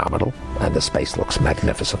are phenomenal, and the space looks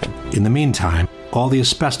magnificent. In the meantime, all the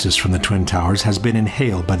asbestos from the Twin Towers has been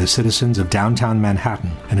inhaled by the citizens of downtown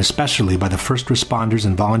Manhattan, and especially by the first responders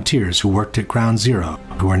and volunteers who worked at Ground Zero,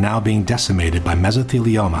 who are now being decimated by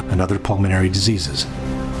mesothelioma and other pulmonary diseases.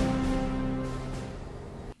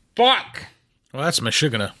 Fuck! Well, that's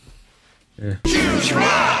Meshuggah. Yeah. Jews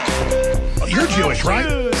rock! You're Jewish, right?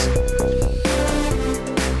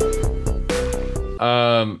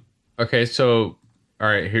 Okay, so all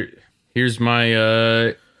right, here's my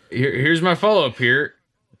here's my follow up here.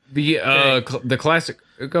 The classic.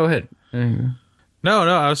 Go ahead. No,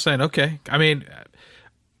 I was saying okay. I mean,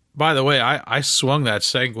 by the way, I swung that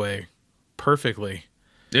segue perfectly.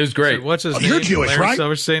 It was great. So what's his name? You're Jewish, Larry right?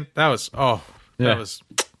 Silverstein. That was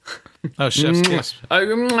chef's kiss.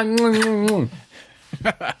 It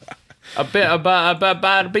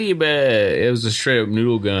was a straight up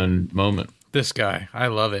noodle gun moment. This guy, I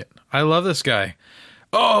love it. I love this guy.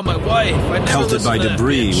 Oh, my wife! Pelted by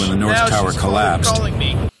debris when the North Tower collapsed. Calling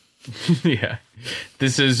me. Yeah,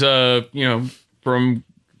 this is from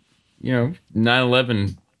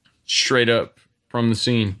 9/11, straight up from the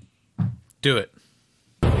scene. Do it.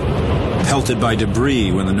 Pelted by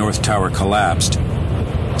debris when the North Tower collapsed.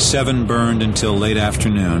 7 burned until late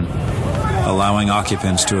afternoon, allowing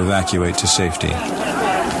occupants to evacuate to safety.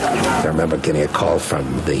 I remember getting a call from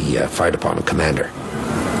the fire department commander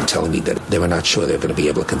telling me that they were not sure they were going to be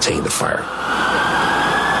able to contain the fire.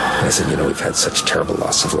 And I said, we've had such terrible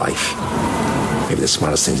loss of life. Maybe the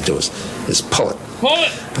smartest thing to do is pull it. Pull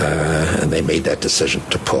it! And they made that decision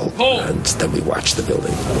to pull. And then we watched the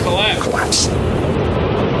building collapse.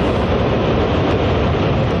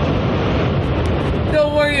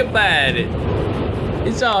 Don't worry about it.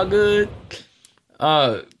 It's all good.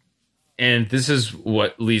 And this is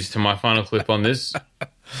what leads to my final clip on this,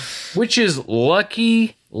 which is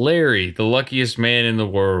Lucky Larry, the luckiest man in the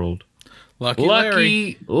world. Lucky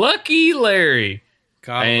Larry.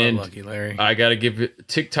 God, I love Lucky Larry. I got to give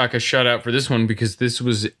TikTok a shout out for this one because this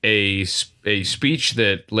was a speech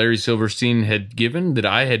that Larry Silverstein had given that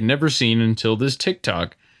I had never seen until this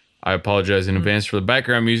TikTok. I apologize in advance for the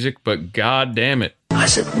background music, but god damn it. I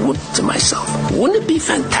said to myself, wouldn't it be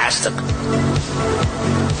fantastic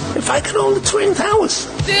if I could own the Twin Towers?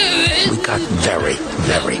 We got very,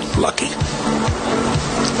 very lucky.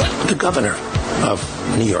 The governor of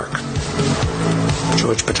New York,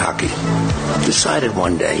 George Pataki, decided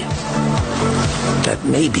one day that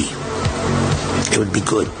maybe it would be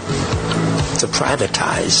good to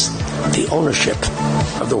privatize the ownership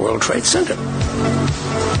of the World Trade Center.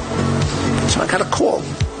 So I got a call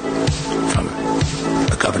from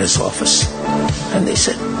the governor's office, and they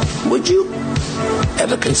said, would you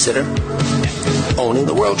ever consider owning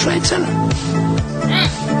the World Trade Center?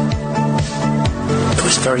 It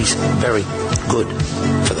was very, very good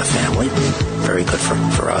for the family, very good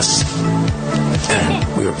for us, and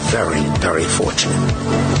we were very, very fortunate.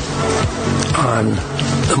 On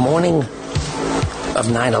the morning of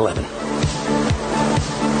 9/11,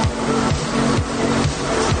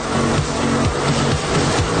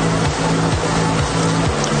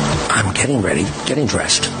 I'm getting ready, getting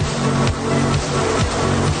dressed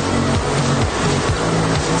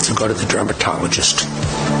to go to the dermatologist.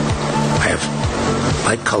 I have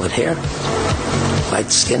light-colored hair,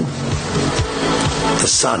 light skin. The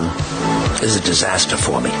sun is a disaster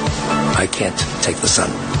for me. I can't take the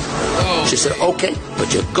sun. She said, okay,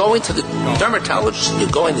 but you're going to the dermatologist, you're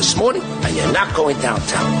going this morning, and you're not going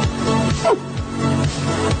downtown.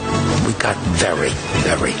 We got very,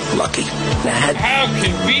 very lucky. And I had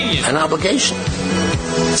an obligation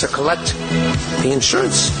to collect the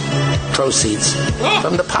insurance proceeds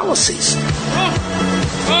from the policies.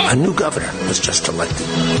 A new governor was just elected,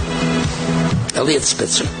 Eliot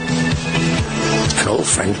Spitzer, an old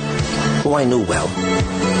friend who I knew well.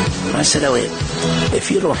 And I said, Eliot, if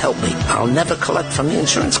you don't help me, I'll never collect from the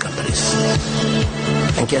insurance companies.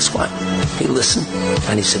 And guess what? He listened,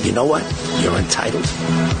 and he said, you know what? You're entitled.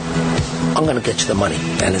 I'm going to get you the money.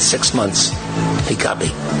 And in 6 months, he got me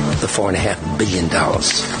the $4.5 billion.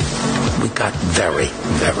 We got very,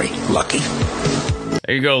 very lucky.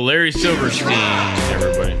 There you go, Larry Silverstein,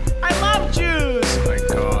 everybody. I love Jews. Oh my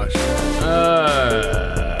gosh.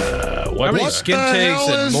 How many skin takes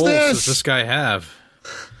and moles does this guy have?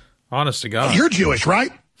 Honest to God. You're Jewish,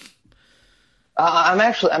 right? I'm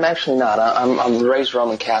actually not. I'm raised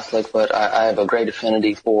Roman Catholic, but I have a great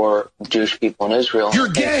affinity for Jewish people in Israel. You're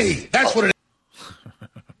gay. That's what it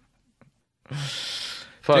is.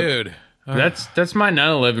 Dude. That's my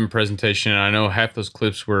 9/11 presentation. I know half those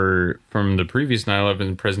clips were from the previous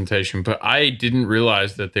 9/11 presentation, but I didn't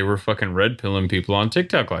realize that they were fucking red pilling people on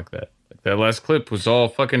TikTok like that. Like that last clip was all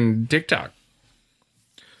fucking TikTok.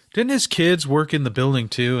 Didn't his kids work in the building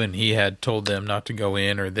too, and he had told them not to go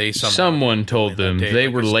in, or they someone told them they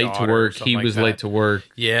were late to work. He was late to work.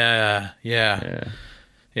 Yeah.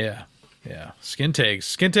 Skin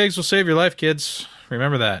tags will save your life, kids.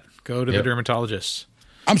 Remember that. Go to the dermatologist.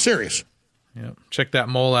 I'm serious. Yep. Check that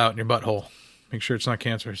mole out in your butthole. Make sure it's not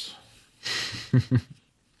cancerous.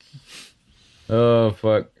 Oh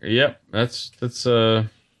fuck! Yep, that's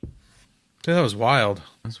Dude, that was wild.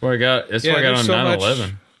 That's what I got. That's what I got on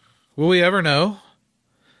 9/11. Will we ever know?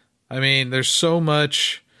 I mean, there's so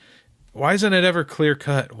much. Why isn't it ever clear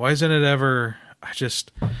cut? Why isn't it ever?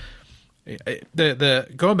 The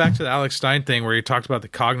going back to the Alex Stein thing where he talked about the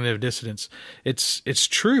cognitive dissonance. It's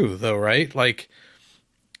true though, right? Like,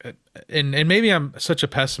 and maybe I'm such a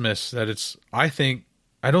pessimist that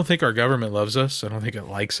I don't think our government loves us. I don't think it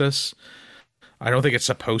likes us. I don't think it's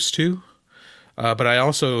supposed to. But I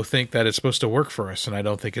also think that it's supposed to work for us, and I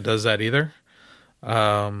don't think it does that either.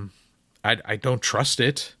 I don't trust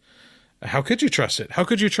it. How could you trust it? How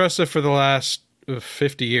could you trust it for the last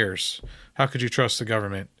 50 years? How could you trust the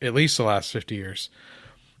government? At least the last 50 years.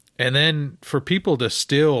 And then for people to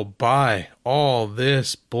still buy all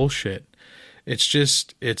this bullshit,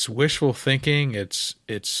 it's wishful thinking.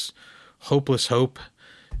 It's hopeless hope.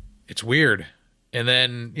 It's weird. And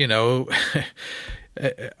then, I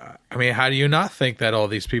mean, how do you not think that all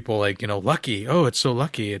these people lucky? Oh, it's so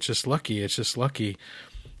lucky. It's just lucky. It's just lucky,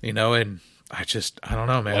 and I don't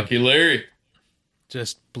know, man. Lucky Larry.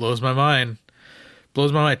 Just blows my mind.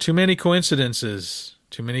 Too many coincidences.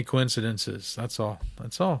 That's all.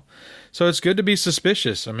 So it's good to be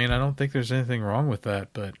suspicious. I mean, I don't think there's anything wrong with that,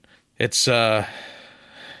 but it's a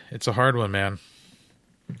hard one, man.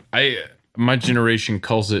 My generation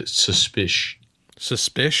calls it suspish.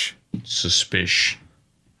 Suspish?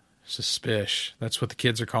 Suspish. That's what the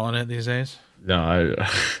kids are calling it these days? No,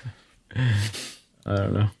 I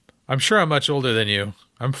don't know. I'm sure I'm much older than you.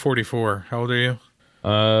 I'm 44. How old are you?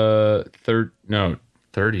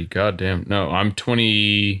 30. Goddamn. No, I'm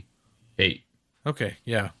 28. Okay,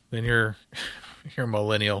 yeah. Then you're a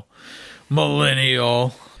millennial.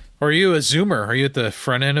 Or are you a Zoomer? Are you at the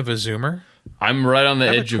front end of a Zoomer? I'm right on the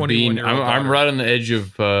edge of being. I'm right on the edge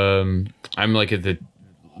of. I'm like at the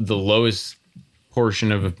lowest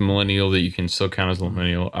portion of a millennial that you can still count as a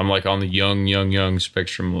millennial. I'm like on the young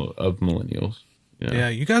spectrum of millennials. Yeah,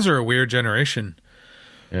 you guys are a weird generation.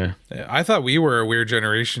 Yeah, I thought we were a weird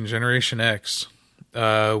generation, Generation X.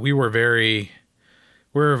 We were a very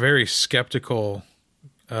skeptical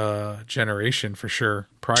generation for sure.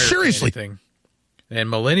 Prior to anything, and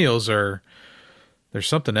millennials there's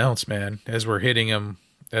something else, man. As we're hitting them,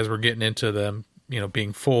 as we're getting into them,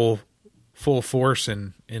 being full force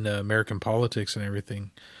in American politics and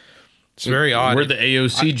everything. It's very odd. We're the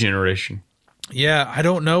AOC generation. Yeah, I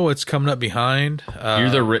don't know what's coming up behind.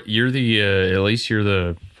 You're the at least you're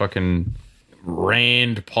the fucking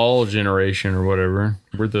Rand Paul generation or whatever.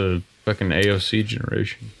 We're the fucking AOC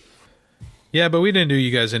generation. Yeah, but we didn't do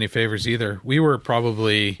you guys any favors either. We were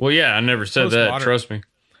probably... Well, yeah, I never said that. Trust me.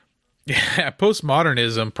 Yeah,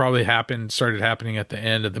 postmodernism probably started happening at the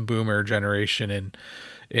end of the boomer generation and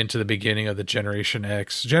into the beginning of the Generation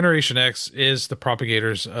X. Generation X is the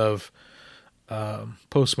propagators of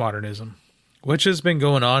postmodernism, which has been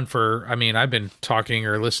going on for, I've been talking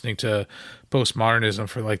or listening to postmodernism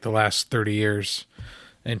for like the last 30 years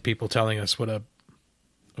and people telling us what a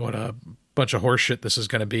bunch of horseshit this is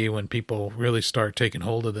going to be when people really start taking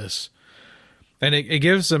hold of this. And it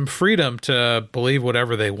gives them freedom to believe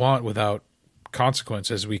whatever they want without consequence,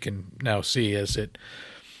 as we can now see,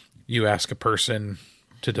 you ask a person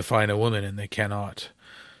to define a woman and they cannot.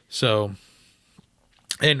 So,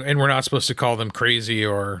 and we're not supposed to call them crazy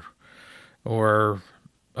or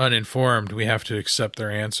uninformed. We have to accept their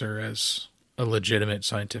answer as a legitimate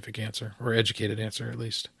scientific answer, or educated answer at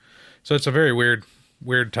least. So it's a very weird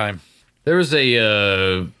time. There was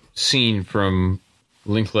a scene from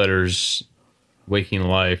Linklater's Waking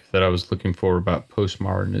Life that I was looking for about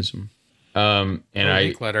postmodernism.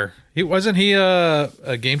 Linklater. Wasn't he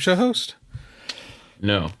a game show host?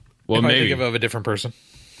 No. Well, maybe. I think of a different person.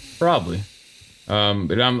 Probably.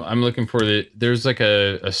 But I'm looking for there's like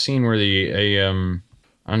a scene where I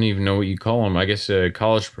don't even know what you call him. I guess a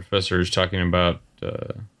college professor is talking about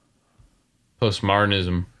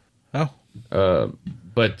postmodernism. Oh.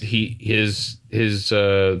 But his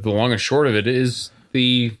the long and short of it is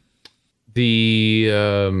the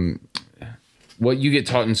what you get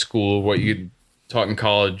taught in school, what you get taught in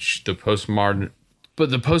college, the postmodernist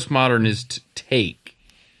take,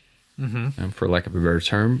 for lack of a better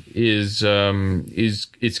term, is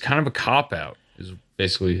it's kind of a cop out. Is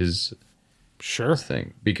basically his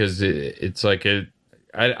thing, because it's like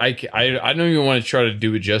I don't even want to try to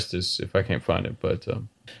do it justice if I can't find it, but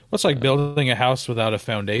it's like building a house without a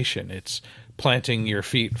foundation. It's planting your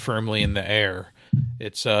feet firmly in the air.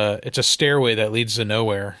 It's a stairway that leads to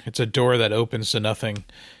nowhere. It's a door that opens to nothing.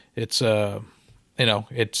 It's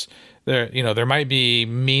it's there. There might be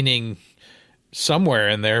meaning somewhere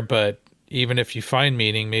in there, but even if you find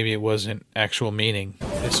meaning, maybe it wasn't actual meaning.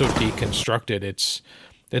 It's so deconstructed.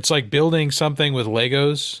 It's like building something with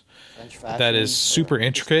Legos that is super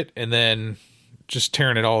intricate and then just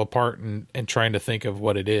tearing it all apart and trying to think of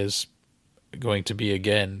what it is going to be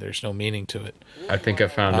again. There's no meaning to it. I think I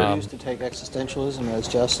found I used to take existentialism as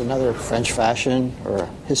just another French fashion or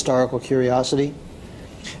historical curiosity,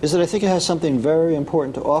 is that I think it has something very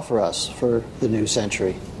important to offer us for the new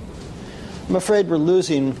century. I'm afraid we're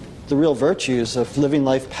losing the real virtues of living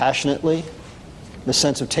life passionately, the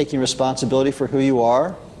sense of taking responsibility for who you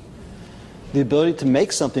are, the ability to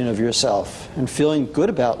make something of yourself, and feeling good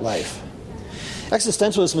about life.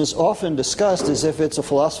 Existentialism is often discussed as if it's a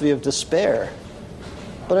philosophy of despair,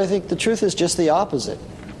 but I think the truth is just the opposite.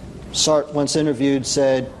 Sartre, once interviewed,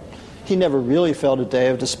 said he never really felt a day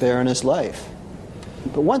of despair in his life.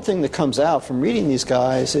 But one thing that comes out from reading these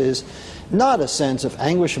guys is not a sense of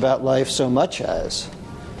anguish about life so much as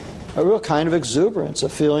a real kind of exuberance, a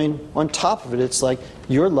feeling on top of it. It's like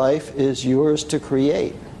your life is yours to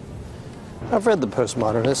create. I've read the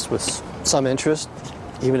postmodernists with some interest,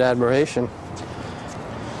 even admiration.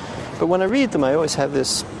 But when I read them, I always have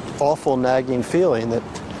this awful nagging feeling that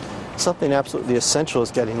something absolutely essential is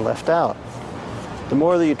getting left out. The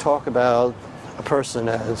more that you talk about a person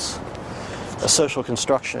as a social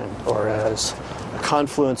construction or as a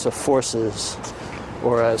confluence of forces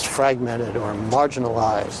or as fragmented or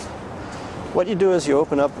marginalized, what you do is you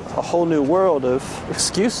open up a whole new world of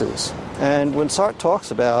excuses. And when Sartre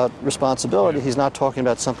talks about responsibility, he's not talking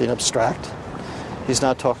about something abstract. He's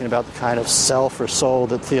not talking about the kind of self or soul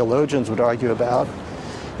that theologians would argue about.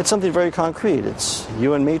 It's something very concrete. It's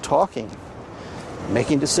you and me talking,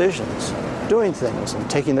 making decisions, doing things, and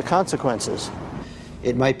taking the consequences.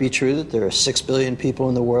 It might be true that there are 6 billion people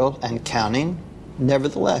in the world and counting.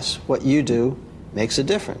 Nevertheless, what you do makes a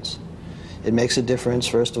difference. It makes a difference,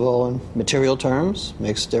 first of all, in material terms,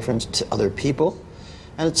 makes a difference to other people,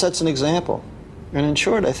 and it sets an example. And in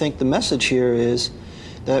short, I think the message here is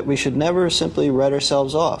that we should never simply write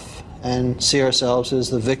ourselves off and see ourselves as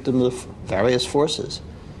the victim of various forces.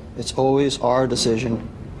 It's always our decision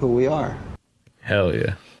who we are. Hell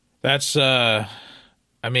yeah. That's, I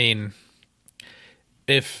mean,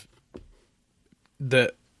 if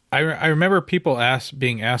the, I remember people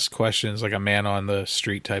being asked questions like a man on the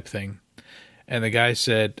street type thing. And the guy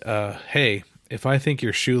said, hey, if I think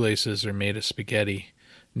your shoelaces are made of spaghetti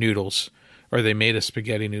noodles, or they made of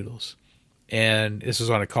spaghetti noodles, and this was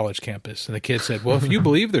on a college campus, and the kid said, well, if you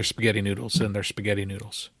believe they're spaghetti noodles, then they're spaghetti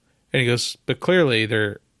noodles. And he goes, but clearly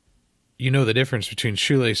you know the difference between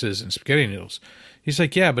shoelaces and spaghetti noodles. He's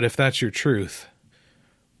like, yeah, but if that's your truth,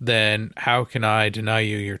 then how can I deny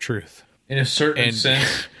you your truth? In a certain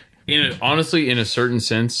sense, honestly, in a certain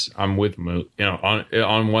sense, I'm with him,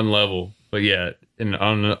 on one level. But yeah,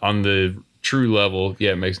 on the true level,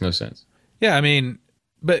 yeah, it makes no sense. Yeah, I mean,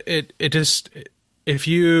 but it just,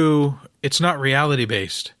 it's not reality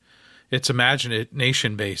based, it's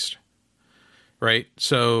imagination based, right?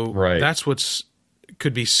 So that's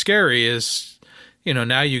could be scary is,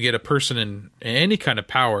 now you get a person in any kind of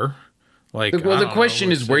power. Like, the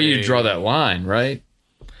question is where you draw that line, right?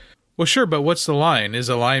 Well, sure, but what's the line? Is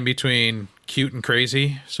a line between cute and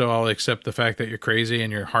crazy? So I'll accept the fact that you're crazy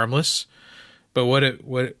and you're harmless. But what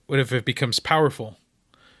if it becomes powerful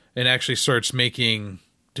and actually starts making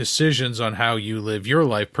decisions on how you live your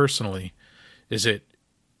life personally? Is it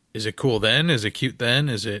cool then? Is it cute then?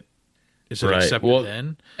 Is it accepted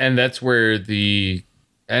then? And that's where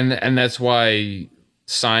and that's why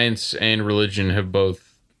science and religion have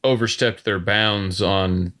both overstepped their bounds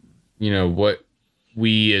on, what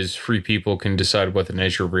we as free people can decide what the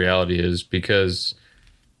nature of reality is, because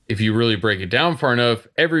if you really break it down far enough,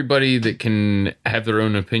 everybody that can have their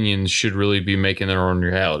own opinions should really be making their own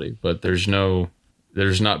reality. But there's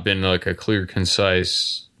not been like a clear,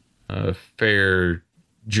 concise, fair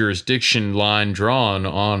jurisdiction line drawn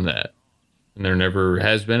on that. And there never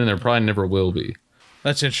has been, and there probably never will be.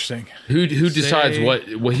 That's interesting. Who decides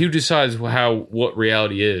who decides what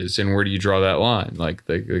reality is, and where do you draw that line? Like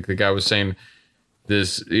the guy was saying,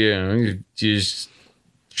 this, just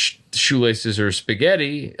shoelaces or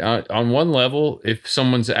spaghetti on one level. If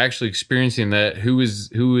someone's actually experiencing that, who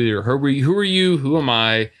are you, who am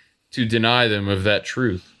I to deny them of that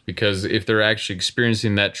truth? Because if they're actually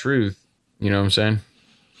experiencing that truth, you know what I'm saying?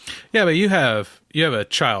 Yeah, but you have a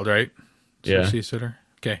child, right? Yeah. Babysitter.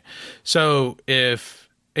 Okay. So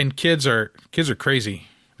kids are crazy.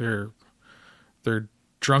 They're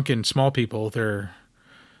drunken small people. They're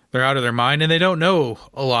out of their mind, and they don't know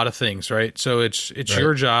a lot of things, right? So it's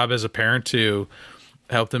your job as a parent to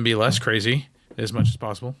help them be less crazy as much as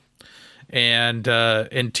possible.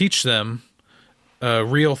 and teach them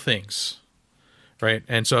real things, right?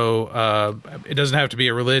 And so it doesn't have to be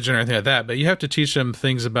a religion or anything like that, but you have to teach them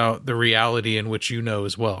things about the reality in which you know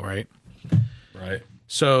as well, right? Right.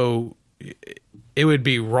 So it would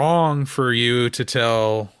be wrong for you to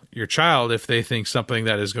tell your child, if they think something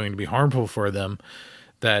that is going to be harmful for them,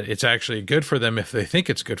 that it's actually good for them if they think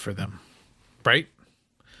it's good for them, right?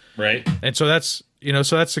 Right. And so that's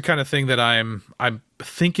the kind of thing that I'm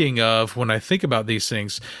thinking of when I think about these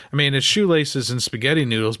things. I mean, it's shoelaces and spaghetti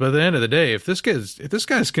noodles, but at the end of the day, if this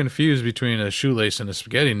guy's confused between a shoelace and a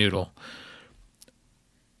spaghetti noodle,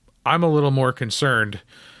 I'm a little more concerned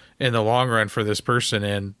in the long run for this person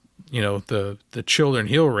and, the children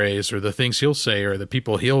he'll raise or the things he'll say or the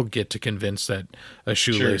people he'll get to convince that a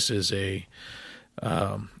shoelace is a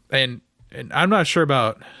and I'm not sure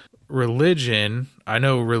about religion. I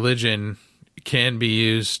know religion can be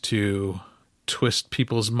used to twist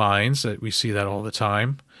people's minds. That we see that all the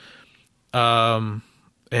time. And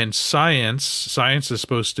science is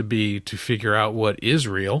supposed to be to figure out what is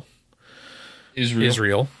real.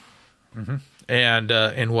 Israel. Mm-hmm.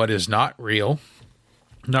 And what is not real.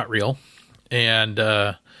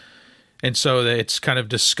 And so it's kind of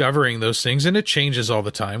discovering those things, and it changes all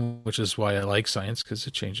the time, which is why I like science, because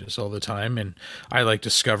it changes all the time, and I like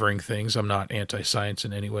discovering things. I'm not anti-science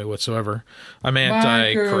in any way whatsoever. I'm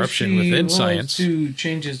anti-corruption within science.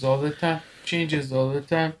 Changes all the time.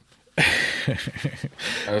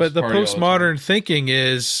 But the postmodern thinking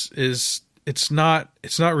is it's not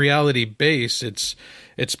reality based. It's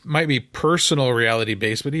might be personal reality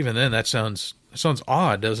based, but even then that sounds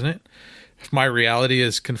odd, doesn't it? If my reality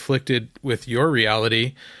is conflicted with your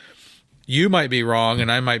reality, you might be wrong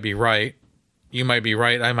and I might be right. You might be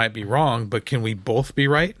right, I might be wrong, but can we both be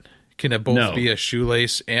right? Can it both be a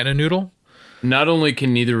shoelace and a noodle? Not only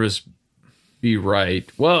can neither of us be right.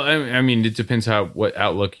 Well, I mean, it depends what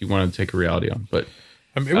outlook you want to take a reality on. But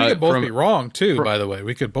I mean, we could both be wrong too. By the way,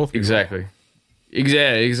 we could both be wrong.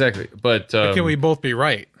 Exactly. But can we both be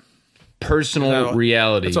right? Personal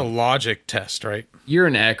reality. It's a logic test, right? You're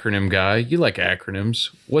an acronym guy. You like acronyms.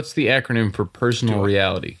 What's the acronym for personal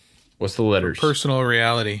reality? What's the letters? Personal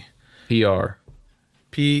reality. PR.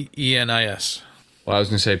 PENIS. Well, I was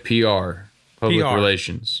going to say PR. Public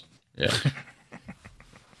relations. Yeah.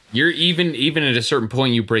 You're even at a certain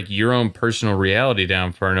point, you break your own personal reality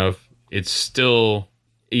down far enough. It's still,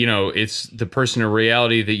 it's the personal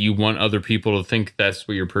reality that you want other people to think that's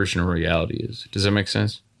what your personal reality is. Does that make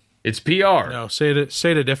sense? It's PR. No, say it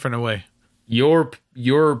a different way. Your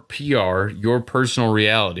PR, your personal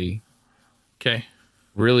reality, okay,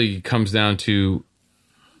 really comes down to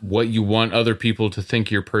what you want other people to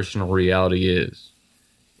think your personal reality is.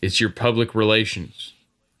 It's your public relations.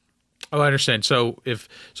 Oh, I understand. So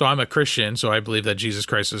I'm a Christian, so I believe that Jesus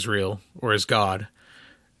Christ is real or is God,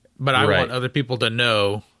 but I want other people to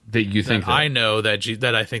know that you think that. I know that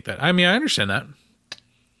that I think that. I mean, I understand that.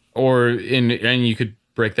 And you could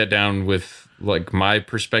break that down with like my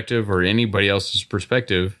perspective or anybody else's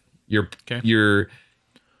perspective. Your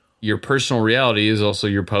personal reality is also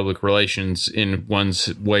your public relations in one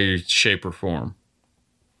way, shape, or form.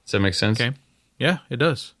 Does that make sense? Okay. Yeah, it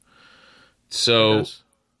does. So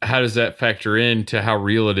how does that factor into how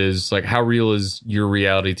real it is? Like, how real is your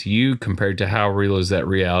reality to you compared to how real is that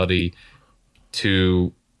reality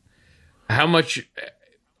to how does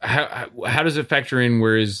it factor in?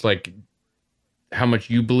 Whereas like how much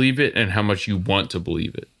you believe it and how much you want to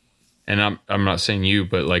believe it. And I'm not saying you,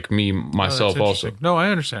 but like me, myself also. No, I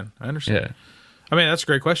understand. Yeah. I mean, that's a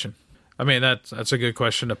great question. I mean, that's a good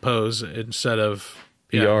question to pose instead of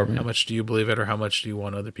how much do you believe it or how much do you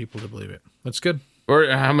want other people to believe it? That's good. Or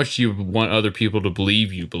how much do you want other people to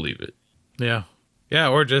believe you believe it? Yeah. Yeah.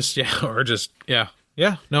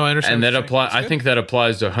 No, I understand. And I think that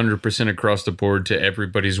applies to 100% across the board to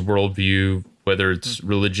everybody's worldview, whether it's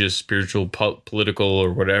religious, spiritual, political,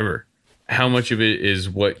 or whatever. How much of it is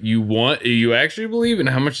what you actually believe, and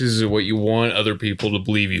how much is it what you want other people to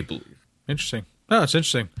believe you believe? Interesting. No, it's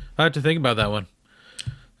interesting. I have to think about that one.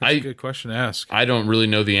 That's a good question to ask. I don't really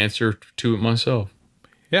know the answer to it myself.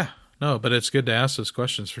 Yeah. No, but it's good to ask those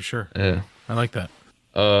questions for sure. Yeah. I like that.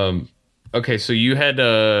 Okay, so you had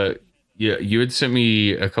you had sent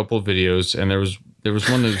me a couple of videos, and there was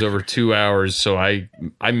one that was over 2 hours, so I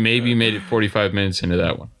maybe made it 45 minutes into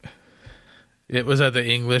that one. It was that the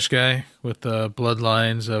English guy with the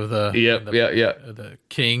bloodlines of the the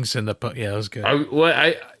kings and it was good.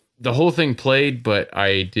 The whole thing played, but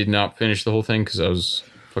I did not finish the whole thing because I was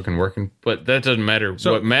fucking working. But that doesn't matter.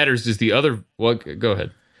 So, what matters is the other. Go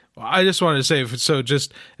ahead. I just wanted to say, so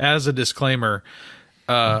just as a disclaimer,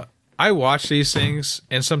 I I watch these things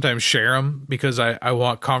and sometimes share them because I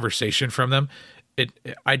want conversation from them.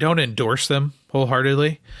 I don't endorse them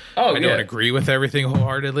wholeheartedly. I don't agree with everything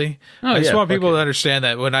wholeheartedly. I just want people to understand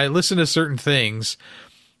that when I listen to certain things,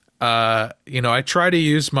 I try to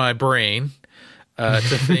use my brain to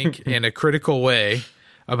think in a critical way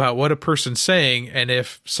about what a person's saying, and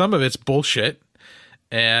if some of it's bullshit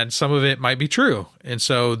and some of it might be true. And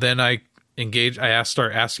so then I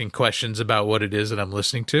start asking questions about what it is that I'm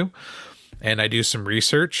listening to, and I do some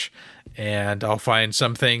research, and I'll find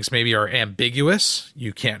some things maybe are ambiguous.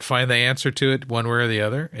 You can't find the answer to it one way or the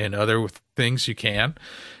other, and other things you can.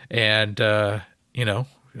 And,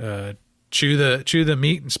 chew the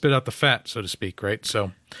meat and spit out the fat, so to speak, right?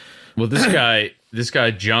 So, well, this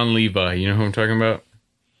guy, John Levi, you know who I'm talking about?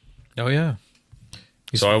 Oh yeah.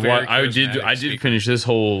 So I did finish this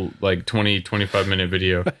whole 25 minute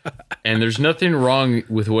video, and there's nothing wrong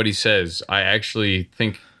with what he says. I actually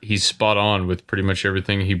think he's spot on with pretty much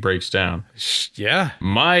everything he breaks down. Yeah.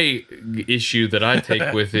 My issue that I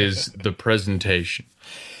take with is the presentation.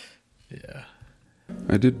 Yeah.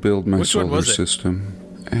 I did build my solar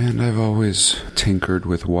system, and I've always tinkered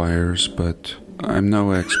with wires, but I'm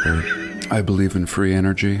no expert. I believe in free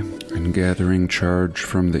energy and gathering charge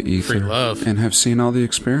from the ether. Free love. And have seen all the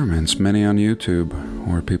experiments, many on YouTube,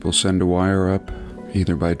 where people send a wire up,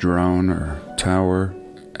 either by drone or tower,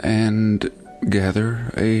 and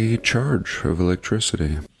gather a charge of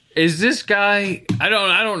electricity. Is this guy? I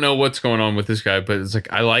don't know what's going on with this guy, but it's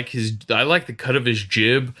I like the cut of his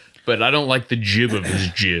jib, but I don't like the jib of his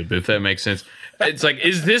jib, if that makes sense. It's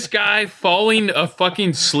is this guy falling a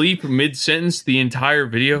fucking sleep mid-sentence the entire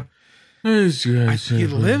video? He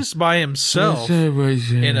lives by himself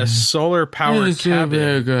in a solar-powered cabin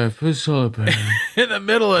in the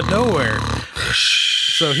middle of nowhere.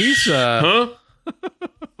 So he's huh?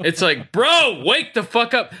 It's bro, wake the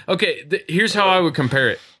fuck up. Okay, here's how I would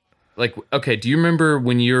compare it. Okay, do you remember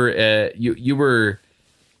when you were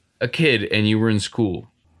a kid and you were in school?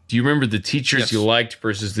 Do you remember the teachers you liked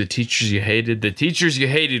versus the teachers you hated? The teachers you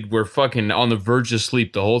hated were fucking on the verge of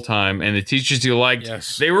sleep the whole time, and the teachers you liked,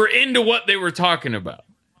 they were into what they were talking about.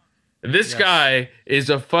 This guy is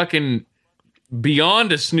a fucking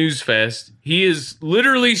beyond a snooze fest. He is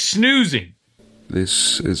literally snoozing.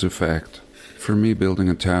 This is a fact. For me, building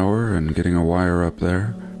a tower and getting a wire up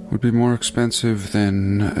there would be more expensive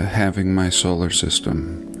than having my solar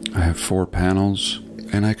system. I have 4 panels,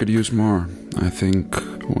 and I could use more. I think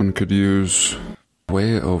one could use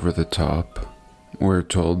way over the top. We're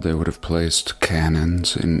told they would have placed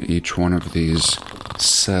cannons in each one of these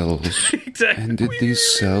cells. Exactly. And did these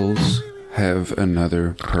cells have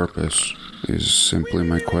another purpose? Is simply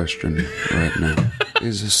my question right now.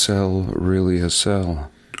 Is a cell really a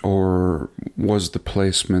cell? Or was the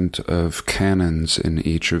placement of cannons in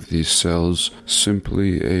each of these cells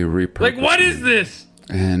simply a repurposing? What is this?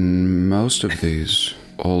 And most of these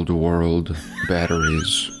old world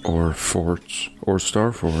batteries or forts or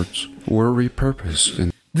star forts were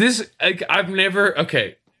repurposed. I've never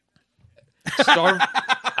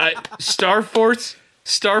Star forts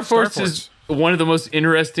is one of the most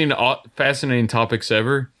interesting, fascinating topics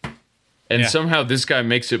ever, and somehow this guy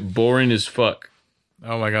makes it boring as fuck.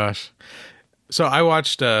 Oh my gosh. So I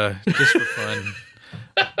watched just for fun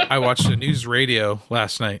I watched a news radio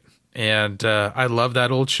last night. And I love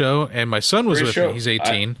that old show. And my son was with me. He's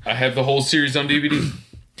 18. I have the whole series on DVD.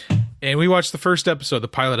 And we watched the first episode, the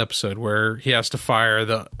pilot episode, where he has to fire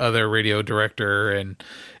the other radio director. And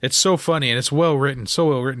it's so funny and it's so well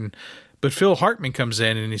written. But Phil Hartman comes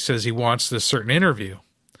in and he says he wants this certain interview.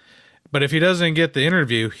 But if he doesn't get the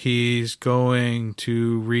interview, he's going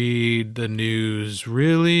to read the news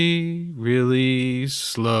really, really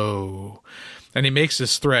slow. And he makes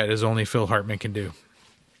this threat as only Phil Hartman can do.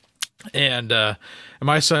 And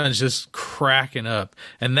my son's just cracking up,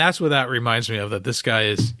 and that's what that reminds me of. That this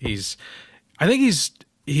guy he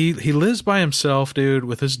lives by himself, dude,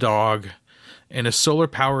 with his dog, in a solar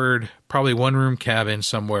powered, probably 1-room cabin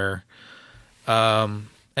somewhere. And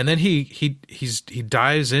then he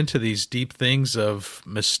dives into these deep things of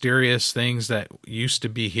mysterious things that used to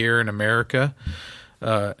be here in America,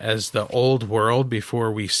 as the old world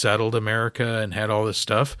before we settled America and had all this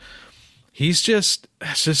stuff. That's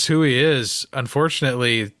just who he is.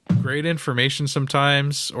 Unfortunately, great information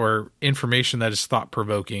sometimes, or information that is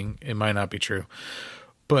thought-provoking. It might not be true.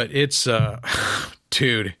 But it's,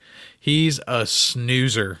 dude, he's a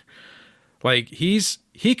snoozer.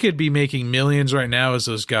 He could be making millions right now as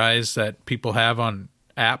those guys that people have on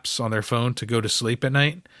apps on their phone to go to sleep at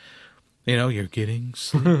night. You know, you're getting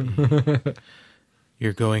sleepy.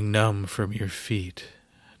 You're going numb from your feet.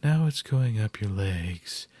 Now it's going up your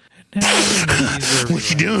legs. What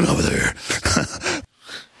you doing over there?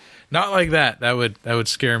 Not like that. That would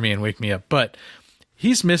scare me and wake me up. But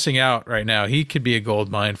he's missing out right now. He could be a gold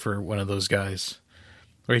mine for one of those guys.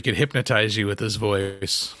 Or he could hypnotize you with his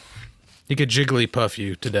voice. He could Jigglypuff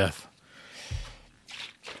you to death.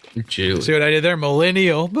 See what I did there?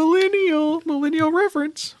 Millennial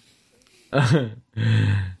reference. What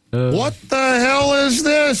the hell is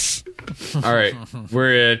this? All right,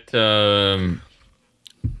 we're at.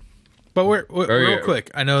 But we're real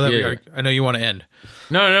quick. I know that I know you want to end.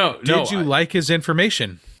 No. Did you like his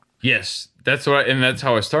information? Yes, that's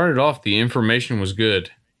how I started off. The information was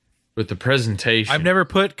good, but the presentation. I've never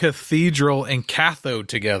put cathedral and cathode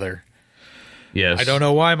together. Yes, I don't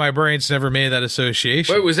know why my brain's never made that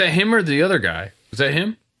association. Wait, was that him or the other guy? Was that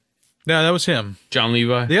him? No, that was him. John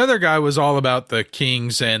Levi? The other guy was all about the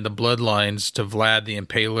kings and the bloodlines to Vlad the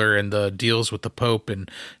Impaler and the deals with the Pope and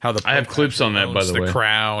how the Pope I have clips on that, by the way. The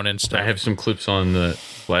crown and stuff. I have some clips on the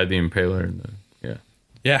Vlad the Impaler. And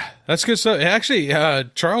yeah, that's good stuff. Actually,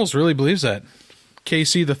 Charles really believes that.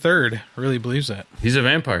 KC the Third really believes that. He's a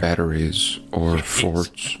vampire. Batteries or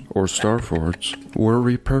forts or star forts were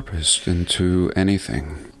repurposed into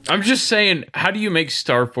anything. I'm just saying, how do you make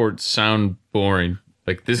star forts sound boring?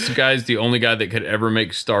 Like, this guy's the only guy that could ever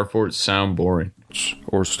make star forts sound boring.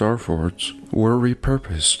 Or star forts were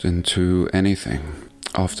repurposed into anything.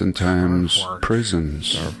 Oftentimes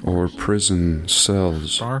prisons or prison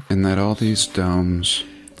cells. In that all these domes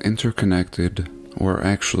interconnected were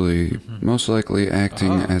actually most likely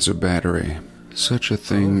acting as a battery. Such a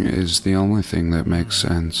thing is the only thing that makes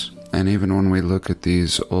sense. And even when we look at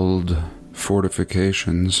these old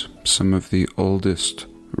fortifications, some of the oldest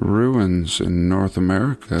ruins in North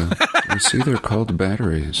America, we see they're called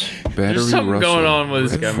batteries. Battery There's something Russell going on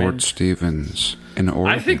with this guy, Fort man. Stevens in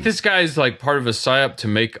Oregon. I think this guy is like part of a psyop to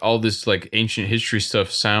make all this like ancient history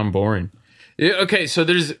stuff sound boring. Okay, so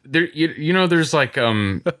there's like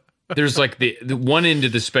there's like the one end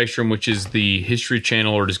of the spectrum, which is the History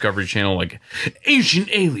Channel or Discovery Channel, like ancient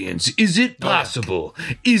aliens. Is it possible?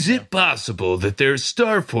 Is it possible that their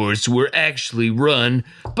star force were actually run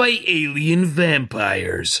by alien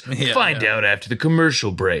vampires? Find out after the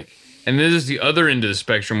commercial break. And this is the other end of the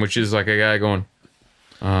spectrum, which is like a guy going,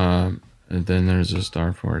 and then there's a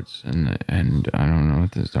star force, and I don't know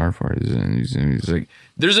what the star force is. And he's like,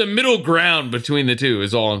 there's a middle ground between the two,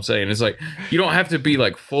 is all I'm saying. It's like, you don't have to be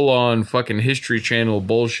like full on fucking History Channel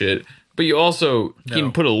bullshit, but you also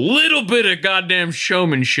can put a little bit of goddamn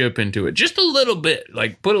showmanship into it. Just a little bit.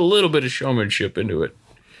 Like, put a little bit of showmanship into it.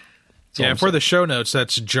 Yeah, for the show notes,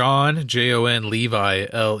 that's John, Jon Levi,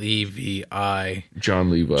 Levi. John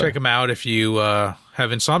Levi. Check him out if you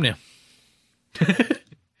have insomnia.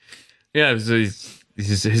 Yeah,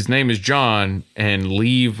 his name is John, and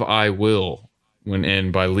leave I will.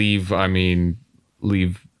 And by leave, I mean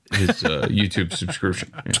leave his YouTube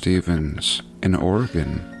subscription. Yeah. Stevens in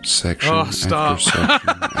Oregon, section after section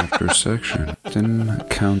after section. In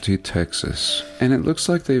County, Texas. And it looks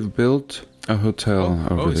like they've built a hotel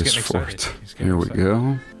over this fort. Here we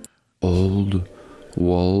go. Old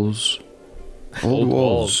walls. Old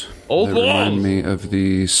walls. Old walls. Remind me of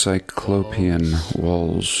the Cyclopean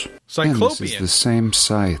walls. And this is the same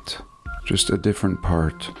site, just a different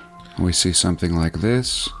part. We see something like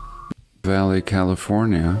this. Valley,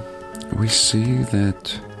 California. We see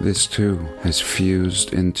that this too has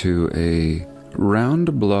fused into a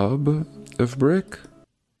round blob of brick.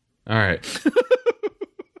 All right.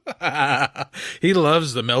 He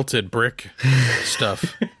loves the melted brick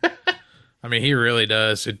stuff. I mean, he really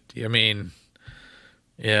does.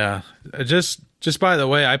 Yeah. Just by the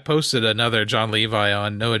way, I posted another John Levi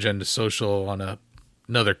on No Agenda Social on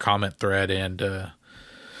another comment thread, and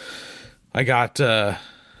I got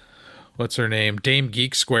what's her name, Dame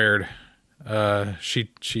Geek Squared. She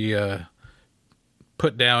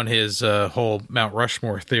put down his whole Mount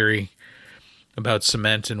Rushmore theory about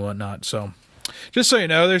cement and whatnot. So just so you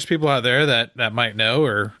know, there's people out there that might know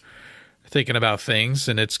or are thinking about things,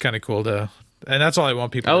 and it's kind of cool to. And that's all I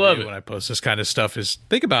want people to do when I post this kind of stuff is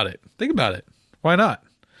think about it. Think about it. Why not?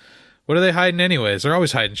 What are they hiding anyways? They're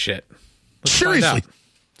always hiding shit. Let's find out.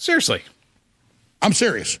 Seriously. I'm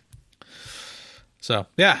serious. So,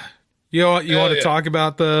 yeah. You want to talk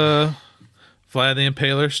about the Vlad the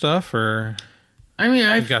Impaler stuff, or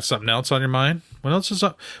you've got something else on your mind? What else is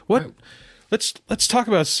up? What? Let's talk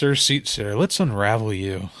about Sir Seat Sir. Let's unravel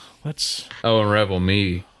you. Unravel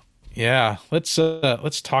me. Yeah, let's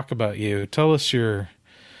talk about you. Tell us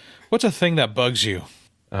what's a thing that bugs you?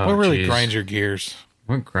 What really grinds your gears?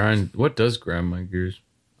 What does grind my gears?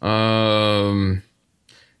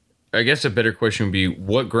 I guess a better question would be,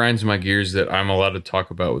 what grinds my gears that I'm allowed to talk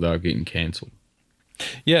about without getting canceled?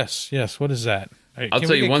 Yes. What is that? I'll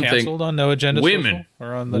tell you one thing. On No Agenda women,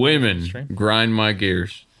 Social or on the women stream? grind my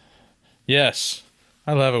gears. Yes.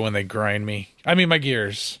 I love it when they grind me. I mean, my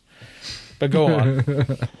gears. But go on.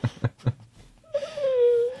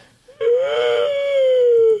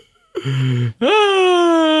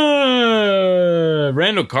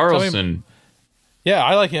 Randall Carlson. Yeah,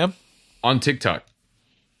 I like him. On TikTok.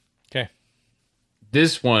 Okay.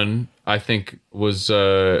 This one, I think, was...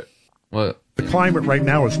 what? The climate right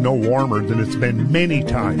now is no warmer than it's been many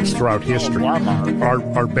times throughout history.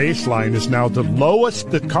 Our baseline is now the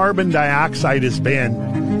lowest the carbon dioxide has been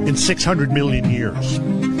in 600 million years.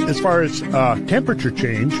 As far as temperature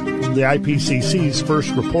change, the IPCC's first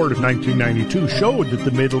report of 1992 showed that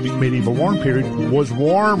the medieval warm period was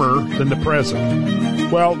warmer than the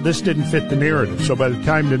present. Well, this didn't fit the narrative, so by the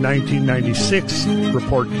time the 1996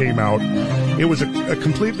 report came out, it was a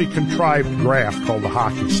completely contrived graph called the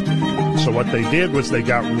hockey stick. So what they did was they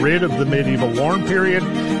got rid of the medieval warm period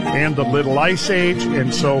and the Little Ice Age,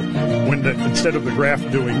 and so instead of the graph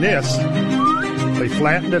doing this, they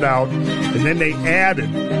flattened it out, and then they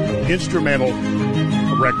added an instrumental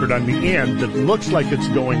record on the end that looks like it's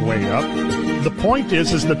going way up. The point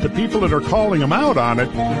is that the people that are calling them out on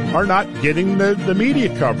it are not getting the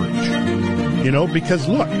media coverage. Because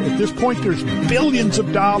look, at this point, there's billions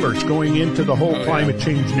of dollars going into the whole climate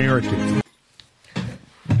change narrative.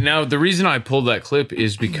 Now, the reason I pulled that clip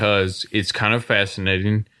is because it's kind of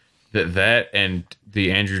fascinating that and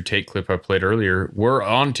the Andrew Tate clip I played earlier were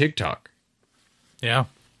on TikTok. Yeah.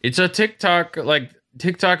 It's a TikTok,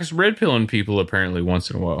 TikTok is red pilling people apparently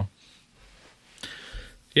once in a while.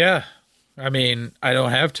 Yeah. I mean, I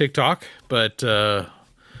don't have TikTok, but neither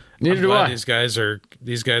do I. These guys are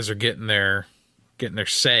getting their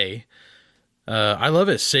say. I love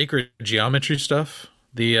it. Sacred Geometry stuff.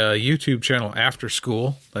 The YouTube channel After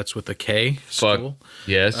School. That's with the K. School. Fuck.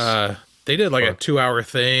 Yes. They did like a 2-hour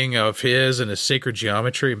thing of his and his Sacred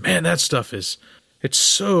Geometry. Man, that stuff it's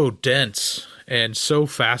so dense and so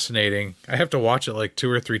fascinating. I have to watch it like 2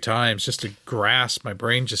 or 3 times just to grasp. My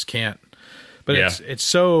brain just can't. But it's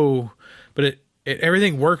so. But it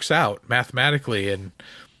everything works out mathematically, and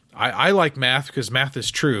I like math because math is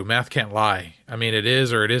true. Math can't lie. I mean, it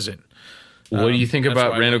is or it isn't. What do you think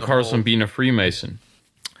about Randall Carlson being a Freemason?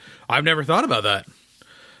 I've never thought about that.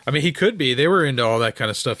 I mean, he could be. They were into all that kind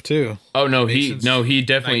of stuff too. Oh no, he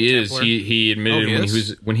definitely is. Templar. He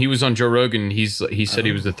admitted when he was on Joe Rogan, he said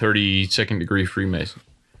he was a 32nd degree Freemason.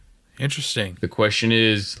 Interesting. The question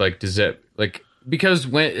is, does that because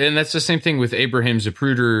and that's the same thing with Abraham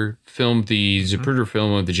Zapruder filmed the Zapruder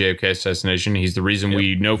film of the JFK assassination. He's the reason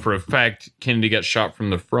we know for a fact Kennedy got shot from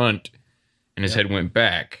the front and his head went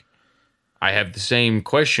back. I have the same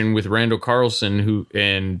question with Randall Carlson,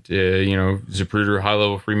 Zapruder,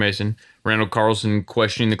 high-level Freemason. Randall Carlson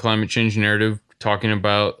questioning the climate change narrative, talking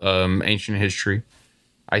about ancient history.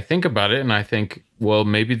 I think about it, and I think, well,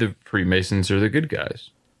 maybe the Freemasons are the good guys.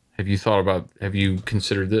 Have you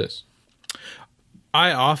considered this?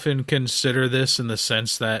 I often consider this in the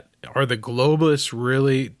sense that, are the globalists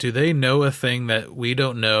really, do they know a thing that we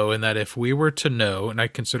don't know, and that if we were to know, and I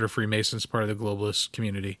consider Freemasons part of the globalist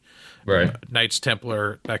community, right? Knights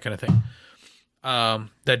Templar, that kind of thing,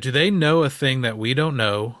 that do they know a thing that we don't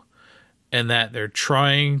know, and that they're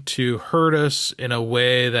trying to hurt us in a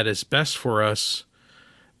way that is best for us,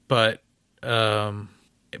 but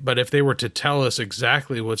if they were to tell us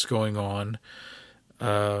exactly what's going on,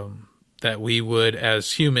 that we would,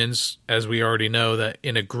 as humans, as we already know, that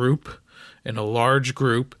in a large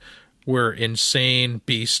group, we're insane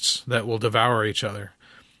beasts that will devour each other.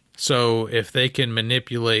 So if they can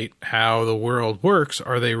manipulate how the world works,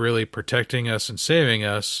 are they really protecting us and saving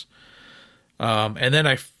us? And then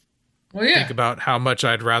I think about how much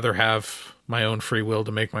I'd rather have my own free will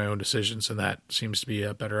to make my own decisions, and that seems to be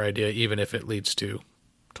a better idea, even if it leads to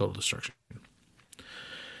total destruction.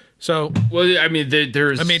 So, well, I mean, do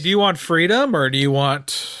you want freedom, or do you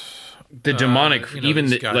want the demonic?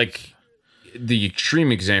 The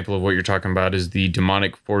extreme example of what you're talking about is the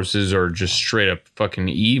demonic forces are just straight up fucking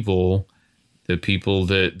evil. The people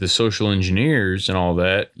the social engineers and all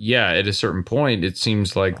that. Yeah, at a certain point, it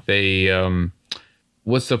seems like they.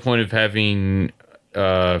 What's the point of having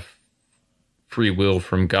free will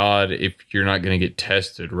from God if you're not going to get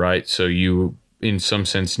tested, right? So you, in some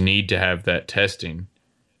sense, need to have that testing.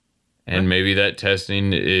 And maybe that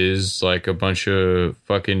testing is like a bunch of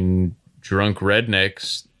fucking drunk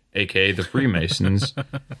rednecks, aka the Freemasons,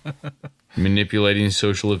 manipulating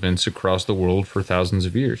social events across the world for thousands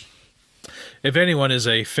of years. if anyone is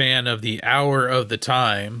a fan of The Hour of the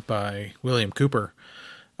Time by William Cooper,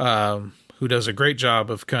 who does a great job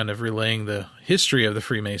of kind of relaying the history of the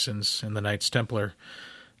Freemasons and the Knights Templar,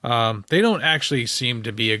 they don't actually seem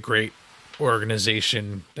to be a great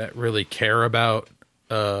organization that really care about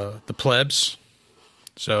the plebs.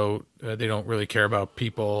 So they don't really care about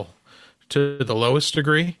people to the lowest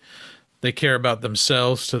degree. They care about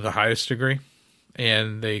themselves to the highest degree,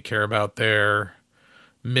 and they care about their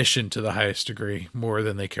mission to the highest degree more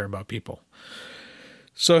than they care about people.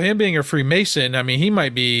 So him being a Freemason, I mean, he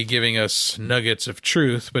might be giving us nuggets of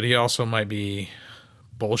truth, but he also might be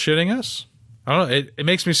bullshitting us. I don't know. It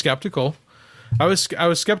makes me skeptical. I was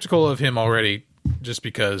skeptical of him already just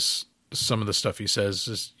because some of the stuff he says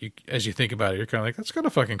is, as you think about it, you're kind of like, that's kind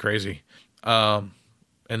of fucking crazy. And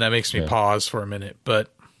that makes me pause for a minute.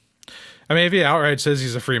 But I mean, if he outright says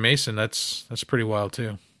he's a Freemason, that's pretty wild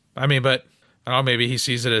too. I mean, but I don't know, maybe he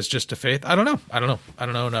sees it as just a faith. I don't know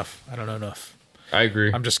enough. I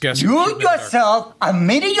agree. I'm just guessing. You yourself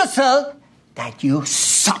admitted yourself that you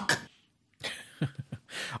suck.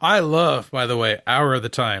 I love, by the way, Hour of the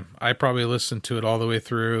Time. I probably listen to it all the way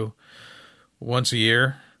through once a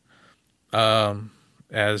year.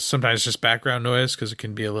 As sometimes just background noise because it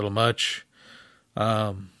can be a little much.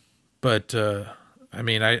 I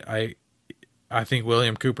mean, I think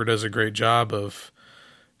William Cooper does a great job of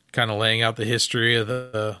kind of laying out the history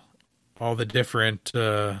of all the different.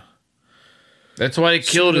 That's why he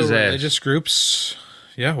killed his ass. Religious groups.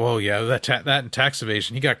 Yeah, well, yeah, that and tax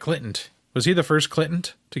evasion. He got Clinton. Was he the first Clinton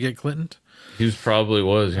to get Clinton? He probably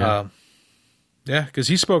was. Yeah. Yeah, because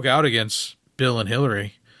he spoke out against Bill and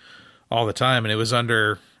Hillary all the time, and it was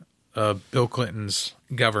under Bill Clinton's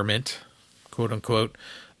government, quote unquote,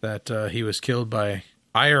 that he was killed by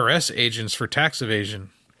IRS agents for tax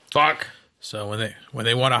evasion. Fuck. So when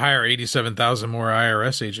they want to hire 87,000 more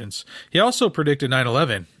IRS agents, he also predicted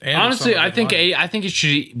 9/11. Honestly, I think it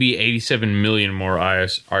should be 87 million more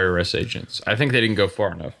IRS agents. I think they didn't go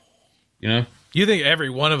far enough. You know, you think every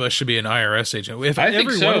one of us should be an IRS agent? If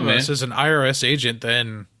every one of us is an IRS agent,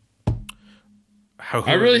 then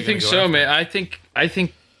I really think so, man. I think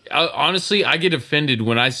honestly, I get offended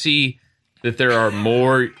when I see that there are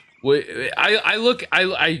more.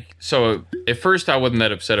 So at first I wasn't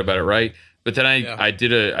that upset about it, right? But then I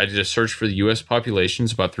did a search for the U.S. population.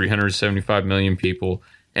 It's about 375 million people,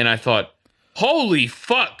 and I thought, holy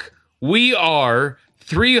fuck, we are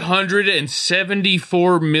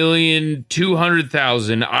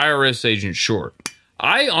 374,200,000 IRS agents short.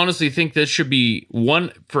 I honestly think that should be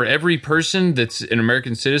one for every person that's an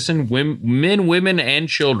American citizen, men, women, and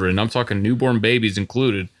children. I'm talking newborn babies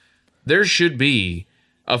included. There should be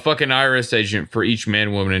a fucking IRS agent for each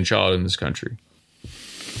man, woman, and child in this country.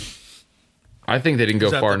 I think they didn't go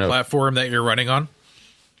far enough. Platform that you're running on?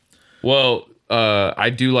 Well, I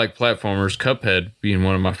do like platformers, Cuphead being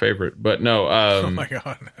one of my favorite, but no. Oh my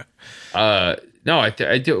god. No, I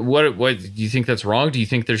do. What do you think that's wrong? Do you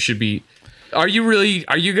think there should be? Are you going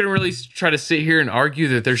to really try to sit here and argue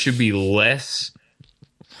that there should be less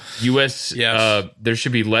U.S. Yes. There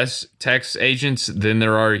should be less tax agents than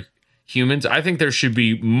there are humans? I think there should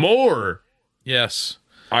be more. Yes.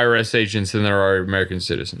 IRS agents than there are American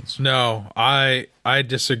citizens. No, I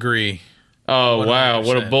disagree. Oh 100%. Wow,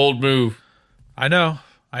 what a bold move! I know.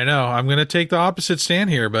 I'm going to take the opposite stand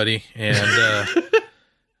here, buddy, and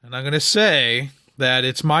and I'm going to say that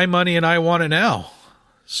it's my money and I want it now.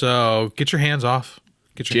 So get your hands off.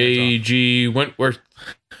 J.G. Wentworth.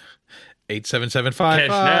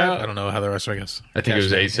 87755. I don't know how the rest of it goes. I think it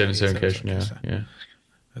was 877 cash now. Yeah,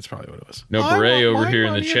 that's probably what it was. No Beret over here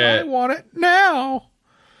in the chat. I want it now.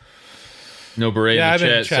 No Beret in the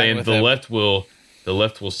chat saying the left will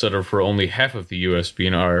settle for only half of the U.S.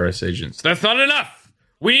 being IRS agents. That's not enough.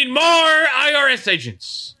 We need more IRS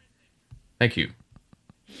agents. Thank you.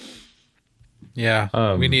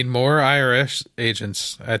 Yeah, we need more IRS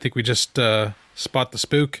agents. I think we just spot the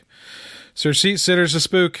spook. Sir Seat Sitter's a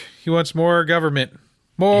spook. He wants more government.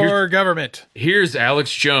 Government. Here's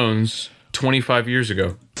Alex Jones 25 years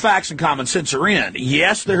ago. Facts and common sense are in.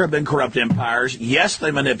 Yes, there have been corrupt empires. Yes,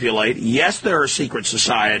 they manipulate. Yes, there are secret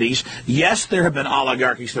societies. Yes, there have been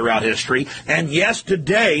oligarchies throughout history. And yes,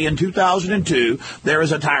 today in 2002, there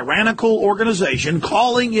is a tyrannical organization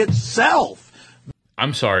calling itself.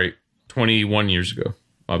 I'm sorry, 21 years ago.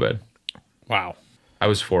 My bad. Wow. I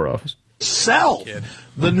was 4 off.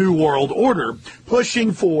 The New World Order,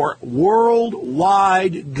 pushing for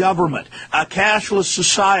worldwide government, a cashless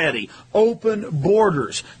society, open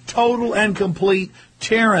borders, total and complete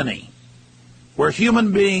tyranny, where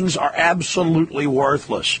human beings are absolutely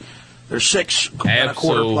worthless. There's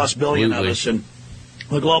 6.25+ billion of us, and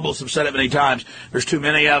The globalists have said it many times. There's too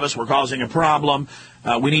many of us. We're causing a problem.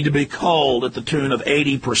 We need to be culled at the tune of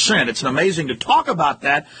 80%. It's amazing to talk about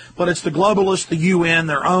that, but it's the globalists, the UN,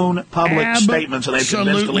 their own public statements, and they've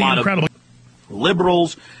convinced a lot of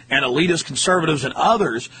liberals and elitist conservatives and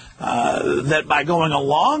others that by going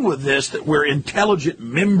along with this, that we're intelligent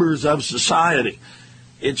members of society.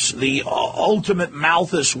 It's the ultimate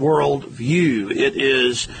Malthus world view. It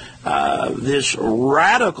is this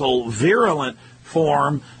radical, virulent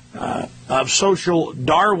form of social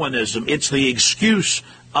Darwinism. It's the excuse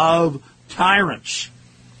of tyrants.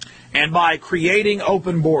 And by creating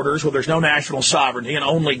open borders where there's no national sovereignty and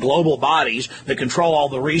only global bodies that control all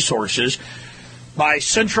the resources, by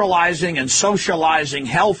centralizing and socializing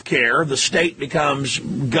health care, the state becomes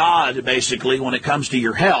God, basically, when it comes to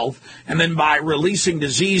your health. And then by releasing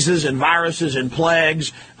diseases and viruses and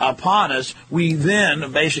plagues upon us, we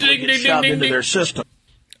then basically get shoved into their system.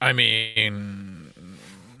 I mean,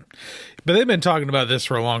 but they've been talking about this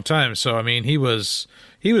for a long time. So, I mean, he was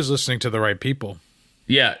listening to the right people.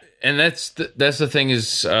 Yeah, and that's the thing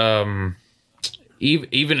is,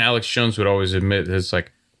 even Alex Jones would always admit that it's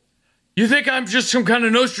like, you think I'm just some kind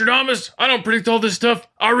of Nostradamus? I don't predict all this stuff.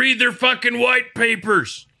 I read their fucking white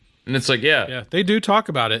papers. And it's like, yeah, they do talk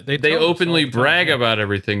about it. They openly brag about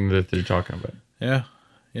everything that they're talking about. Yeah,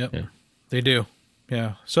 yep. Yeah, they do.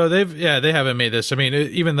 Yeah, so they haven't made this. I mean,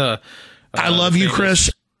 even the I love you,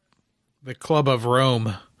 Chris. The Club of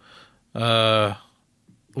Rome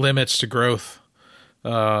limits to growth.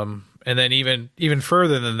 And then even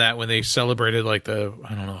further than that, when they celebrated like the,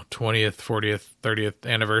 20th, 40th, 30th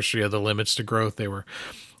anniversary of the limits to growth, they were,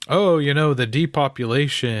 the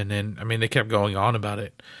depopulation. And I mean, they kept going on about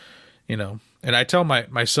it, and I tell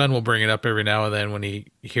my son will bring it up every now and then when he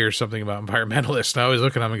hears something about environmentalists. And I always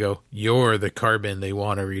look at him and go, you're the carbon they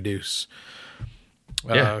want to reduce.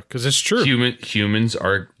 Because it's true. Humans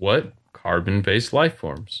are what? Carbon-based life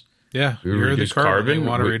forms. Yeah, you're the carbon we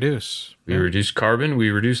want to reduce. We reduce carbon, we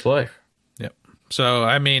reduce life. Yep. So,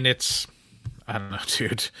 I mean, I don't know,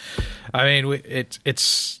 dude. I mean,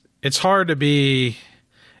 it's hard to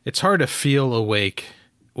feel awake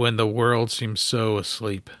when the world seems so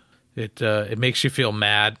asleep. It makes you feel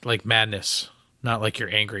mad, like madness. Not like you're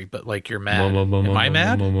angry, but like you're mad. Am I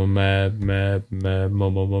mad? Mad.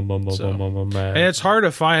 And it's hard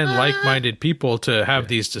to find like-minded people to have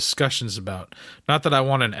these discussions about. Not that I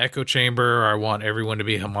want an echo chamber or I want everyone to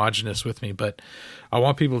be homogenous with me, but I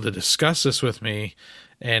want people to discuss this with me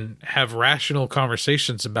and have rational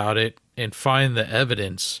conversations about it and find the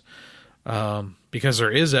evidence. Because there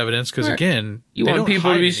is evidence, because again, you want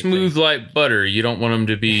people to be smooth like butter. You don't want them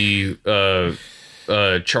to be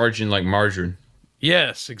charging like margarine.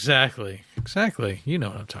 Yes, exactly. You know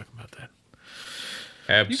what I'm talking about. That.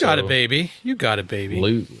 Absolutely. You got it, baby.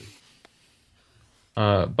 Absolutely.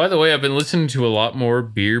 By the way, I've been listening to a lot more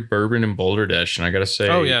beer, bourbon, and Boulder Dash, and I gotta say,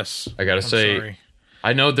 sorry.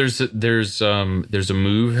 I know there's a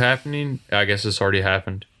move happening. I guess it's already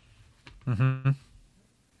happened. Mm-hmm.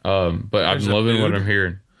 But I'm loving what I'm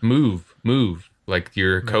hearing. Move. Like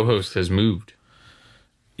your co-host has moved.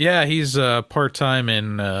 Yeah, he's part-time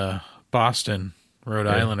in Boston, Rhode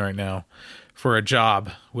Island right now for a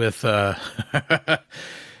job with I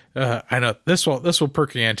know this will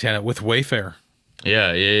perk your antenna with Wayfair.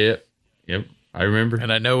 Yeah. Yep. I remember.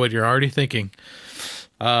 And I know what you're already thinking.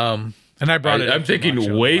 And I brought it up. I'm thinking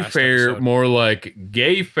Wayfair more like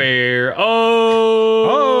gay fair.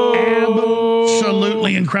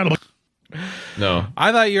 Absolutely incredible. No.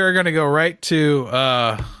 I thought you were going to go right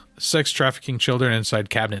to sex trafficking children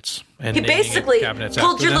inside cabinets. And he basically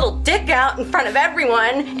pulled your little dick out in front of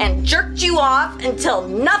everyone and jerked you off until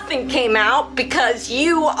nothing came out because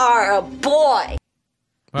you are a boy.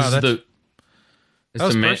 Wow, that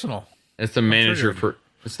was personal. It's the manager for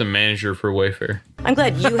Wayfair. I'm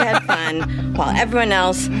glad you had fun while everyone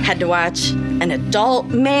else had to watch an adult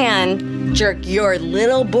man jerk your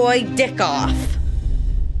little boy dick off.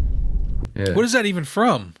 Yeah. What is that even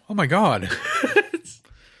from? Oh my god.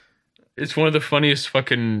 It's one of the funniest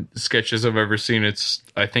fucking sketches I've ever seen. It's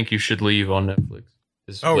I Think You Should Leave on Netflix.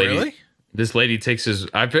 Really? This lady takes his...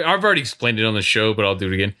 I've already explained it on the show, but I'll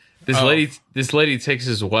do it again. This lady takes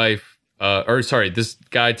his wife... this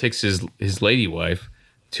guy takes his lady wife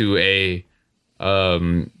to a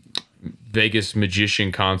Vegas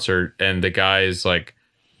magician concert, and the guy is like,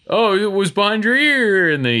 "Oh, it was behind your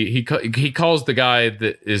ear," and he calls the guy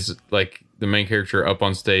that is like the main character up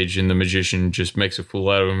on stage, and the magician just makes a fool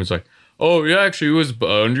out of him. It's like, "Oh, yeah, actually, it was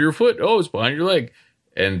under your foot. Oh, it's behind your leg,"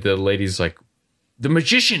 and the lady's like, "The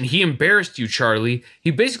magician, he embarrassed you, Charlie. He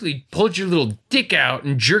basically pulled your little dick out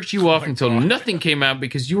and jerked you off until nothing came out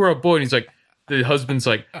because you were a boy." And he's like, the husband's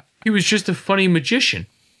like, he was just a funny magician.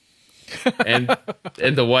 And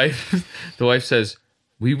the wife says,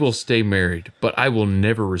 we will stay married, but I will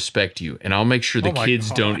never respect you, and I'll make sure the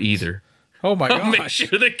kids don't either. Oh my god! I'll make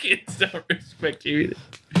sure the kids don't respect you either.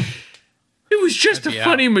 It was just a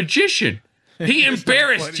funny magician. He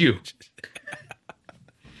embarrassed you.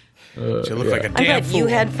 You look like a damn I bet fool. you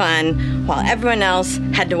had fun while everyone else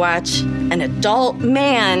had to watch an adult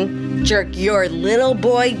man jerk your little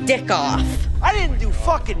boy dick off. I didn't do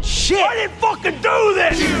fucking shit. I didn't fucking do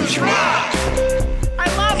this. Jews rock.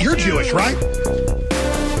 I love You're Jewish, right?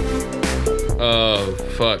 Oh,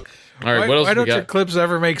 fuck. All right, what else Why we don't got? your clips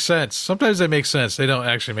ever make sense? Sometimes they make sense. They don't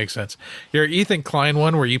actually make sense. Your Ethan Klein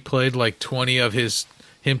one where you played like 20 of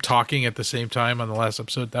him talking at the same time on the last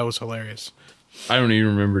episode, that was hilarious. I don't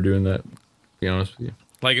even remember doing that, to be honest with you.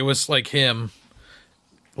 Like it was like him,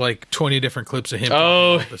 like 20 different clips of him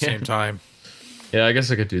Oh, talking at the same time. Yeah, I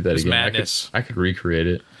guess I could do that It's again. madness. I could recreate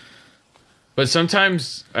it. But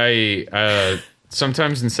sometimes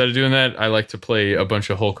sometimes instead of doing that, I like to play a bunch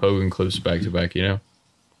of Hulk Hogan clips back to back, you know?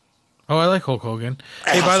 Oh, I like Hulk Hogan.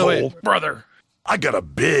 Hey, by the way, Asshole. brother, I got a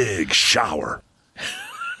big shower.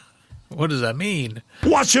 what does that mean?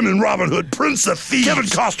 Watch him in Robin Hood, Prince of Thieves. Kevin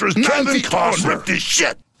Costner is 9 feet tall and ripped his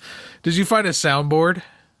shit. Did you find a soundboard?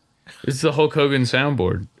 It's the Hulk Hogan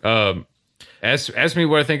soundboard. Ask me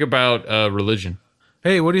what I think about religion.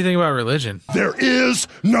 Hey, what do you think about religion? There is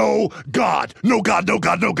no God. No God, no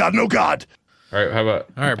God, no God, no God. All right, how about...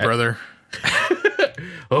 All right, brother.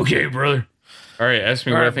 Okay, brother. All right, ask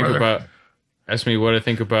me All what right, I think brother. about... Ask me what I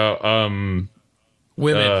think about...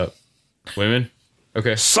 Women. Women?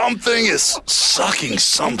 Okay. Something is sucking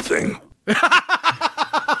something.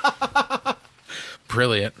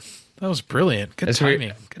 Brilliant. That was brilliant. Good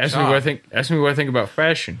timing. Good Ask job. me what I think. Ask me what I think about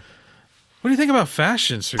fashion. What do you think about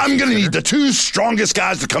fashion, sir? I'm going to need the 2 strongest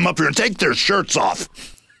guys to come up here and take their shirts off.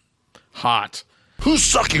 Hot. Who's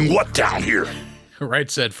sucking what down here? Right,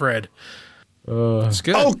 said Fred. That's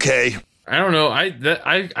good. Okay. I don't know.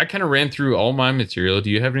 I kind of ran through all my material. Do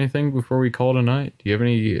you have anything before we call tonight? Do you have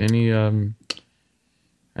any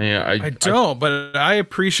I don't, but I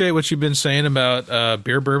appreciate what you've been saying about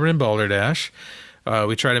beer, bourbon, and balderdash.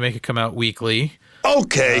 We try to make it come out weekly.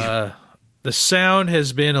 Okay. The sound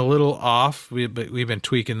has been a little off. We've been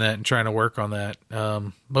tweaking that and trying to work on that.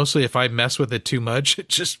 Mostly, if I mess with it too much, it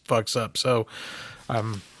just fucks up. So,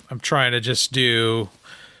 I'm trying to just do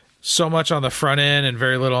so much on the front end and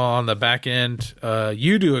very little on the back end.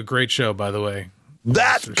 You do a great show, by the way.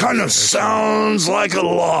 That kind of sounds like a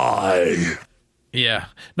lie. Yeah.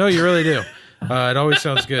 No, you really do. It always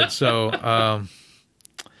sounds good. So,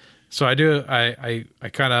 so I do. I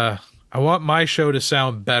want my show to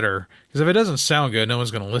sound better, because if it doesn't sound good, no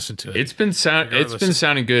one's going to listen to it. It's been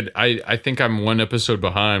sounding good. I think I'm one episode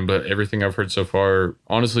behind, but everything I've heard so far,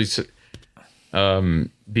 honestly,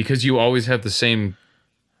 because you always have the same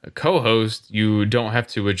co-host, you don't have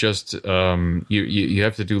to adjust. You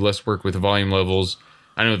have to do less work with volume levels.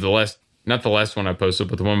 I know not the last one I posted,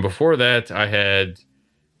 but the one before that, I had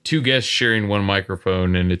 2 guests sharing one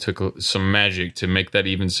microphone, and it took some magic to make that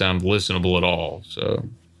even sound listenable at all. So,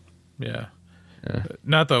 yeah.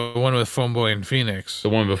 Not the one with Phoneboy and Phoenix. The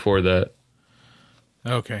one before that.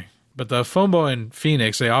 Okay. But the Phoneboy and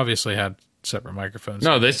Phoenix, they obviously had separate microphones.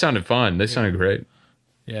 No, they sounded fine. They sounded great.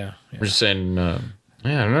 Yeah. We're just saying, no,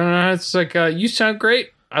 it's like, you sound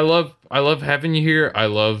great. I love having you here. I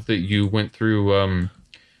love that you went through,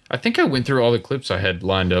 I think I went through all the clips I had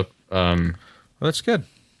lined up. Well, that's good.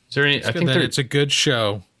 Is there any, I think it's a good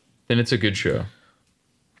show. Then it's a good show.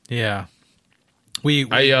 Yeah. We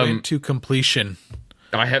went to completion.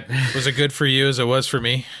 Was it good for you as it was for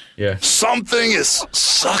me? Yeah. Something is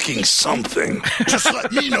sucking something. Just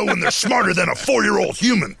let me know when they're smarter than a 4-year-old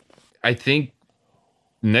human. I think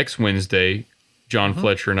next Wednesday, John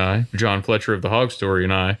Fletcher of the Hog Story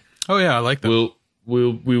and I. Oh yeah, I like that.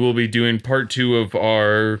 We will be doing part 2 of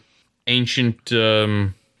our ancient,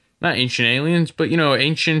 not ancient aliens, but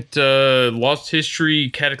ancient lost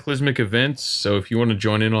history cataclysmic events. So if you want to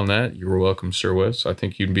join in on that, you're welcome, Sir Wes. I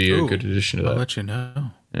think you'd be a good addition to that. I'll let you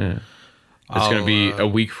know. Yeah, it's going to be a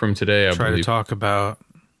week from today. I try believe. to talk about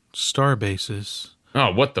star bases.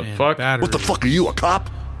 Oh, what the fuck? What the fuck are you, a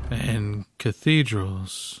cop? And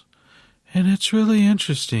cathedrals. And it's really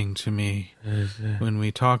interesting to me when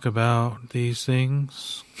we talk about these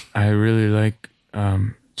things. I really like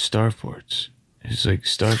starports. It's like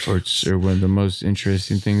starports are one of the most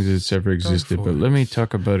interesting things that's ever existed. But let me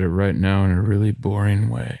talk about it right now in a really boring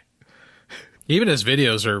way. Even his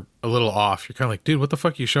videos are a little off. You're kind of like, dude, what the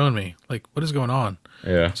fuck are you showing me? Like, what is going on?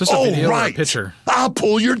 Yeah. Is this a video or a picture? I'll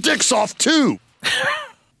pull your dicks off too.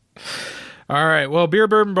 All right. Well, Beer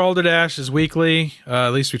Bourbon Balderdash is weekly. At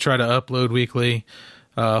least we try to upload weekly.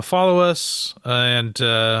 Follow us, and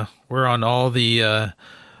we're on all the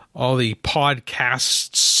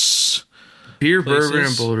podcasts. Beer places. Bourbon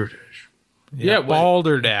and Balderdash. Yeah,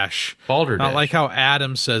 Balderdash. Balderdash. Not like how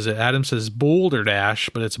Adam says it. Adam says Boulderdash,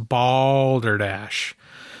 but it's Balderdash,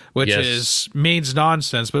 which means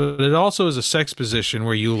nonsense. But it also is a sex position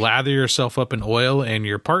where you lather yourself up in oil and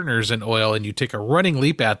your partner's in oil, and you take a running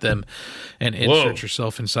leap at them and insert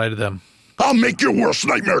yourself inside of them. I'll make your worst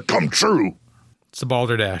nightmare come true. It's the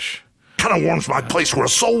Balderdash. Kind of warms my place where a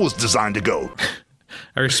soul was designed to go.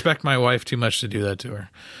 I respect my wife too much to do that to her.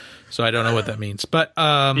 So I don't know what that means. But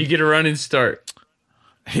you get a running start.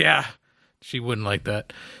 Yeah. She wouldn't like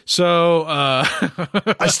that. So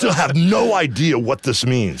I still have no idea what this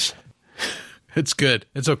means. It's good.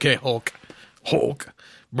 It's okay, Hulk. Hulk,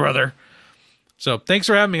 brother. So thanks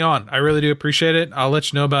for having me on. I really do appreciate it. I'll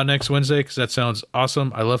let you know about next Wednesday because that sounds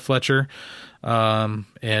awesome. I love Fletcher.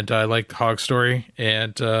 And I like the Hog Story.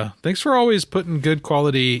 And thanks for always putting good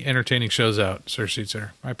quality, entertaining shows out, Sir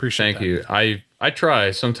Seatser. I appreciate Thank you. I try.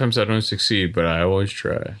 Sometimes I don't succeed, but I always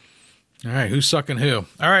try. All right, who's sucking who?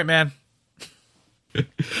 All right, man.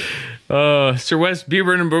 Sir West, Beer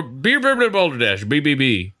Bourbon and Balderdash,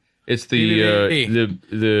 BBB. It's the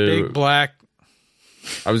Big Black.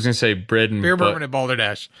 I was gonna say bread and Beer Bourbon and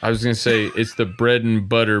Balderdash. I was gonna say it's the bread and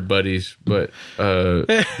butter buddies, but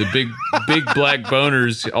the big black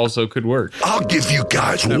boners also could work. I'll give you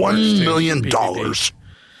guys $1 million.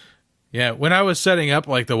 Yeah, when I was setting up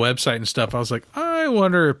like the website and stuff, I was like, I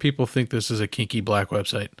wonder if people think this is a kinky black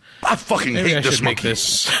website. I fucking hate this monkey.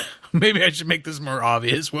 Maybe I should make this more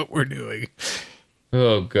obvious what we're doing.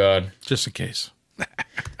 Oh God, just in case.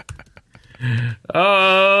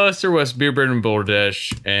 Sir West, Beer Bourbon and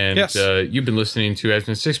Balderdash, and yes. You've been listening to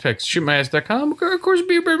Aspen Sixpacks, ShootMyAss.com. Of course,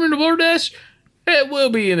 Beer Bourbon and Balderdash. It will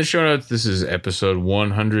be in the show notes. This is episode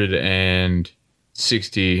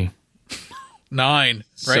 169. Right?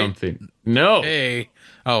 Something. No. Hey.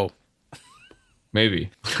 Oh. Maybe.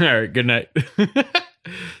 All right. Good night.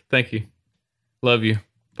 Thank you. Love you.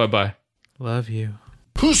 Bye-bye. Love you.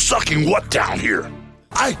 Who's sucking what down here?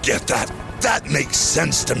 I get that. That makes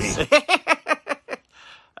sense to me.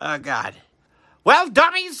 Oh, God. Well,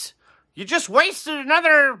 dummies, you just wasted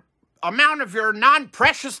another amount of your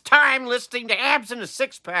non-precious time listening to Abs in a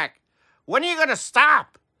Six-Pack. When are you going to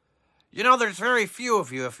stop? You know, there's very few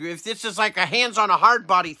of you. If this is like a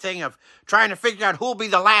hands-on-a-hard-body thing of trying to figure out who'll be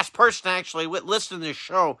the last person to actually listen to this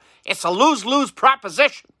show, it's a lose-lose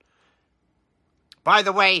proposition. By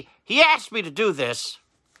the way, he asked me to do this.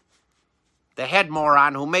 The head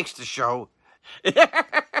moron who makes the show.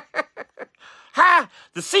 Ha!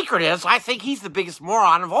 The secret is, I think he's the biggest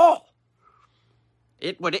moron of all.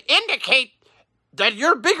 It would indicate that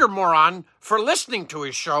you're a bigger moron for listening to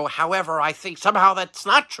his show. However, I think somehow that's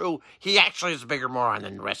not true. He actually is a bigger moron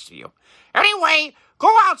than the rest of you. Anyway,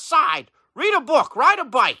 go outside, read a book, ride a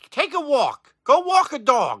bike, take a walk, go walk a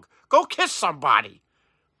dog, go kiss somebody.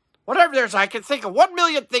 Whatever there's, I can think of 1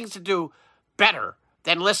 million things to do better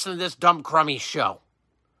than listen to this dumb crummy show.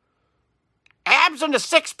 Abs in a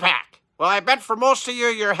Six-Pack. Well, I bet for most of you,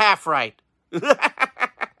 you're half right. This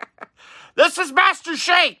is Master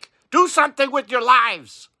Shake. Do something with your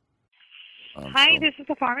lives. Hi, this is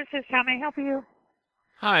the pharmacist. How may I help you?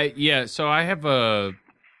 Hi. Yeah, so I have a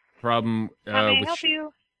problem. How may I help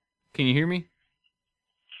you? Can you hear me?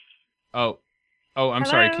 Oh, I'm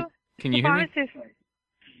sorry. Can you hear me?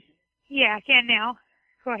 Yeah, I can now.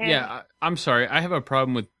 Go ahead. Yeah, I'm sorry. I have a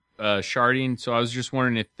problem with sharding, so I was just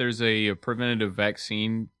wondering if there's a preventative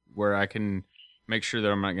vaccine where I can make sure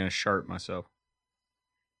that I'm not going to shart myself.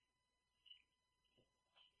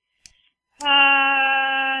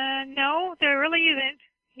 No, there really isn't.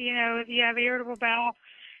 You know, if you have irritable bowel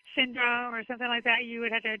syndrome or something like that, you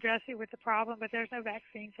would have to address it with the problem, but there's no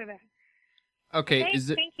vaccine for that. Okay,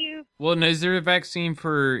 Thank you. Well, is there a vaccine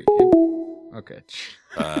for... Okay.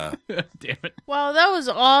 Damn it. Wow, that was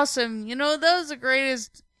awesome. You know, that was the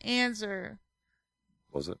greatest answer.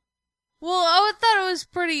 Was it? Well, I thought it was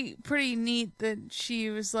pretty neat that she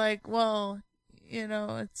was like, well, you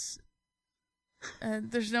know, it's...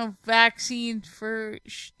 there's no vaccine for,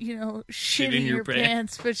 shitting your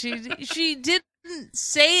pants. But she didn't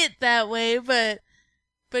say it that way, but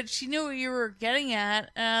she knew what you were getting at.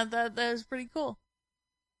 That was pretty cool.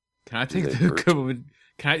 Can I take the COVID?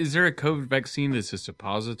 Is there a COVID vaccine that's a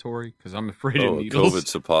suppository? Because I'm afraid of needles. COVID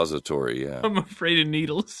suppository, yeah. I'm afraid of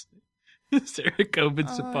needles. Is there a COVID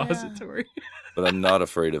suppository? Yeah. But I'm not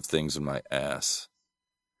afraid of things in my ass.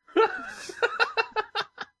 Okay.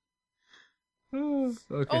 Oh,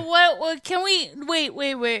 what? Can we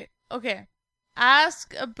wait? Okay.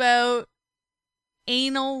 ask about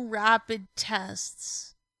anal rapid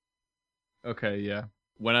tests. Okay, yeah.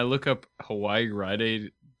 When I look up Hawaii Rite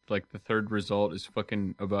Aid, like the third result is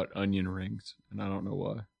fucking about onion rings, and I don't know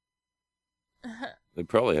why. They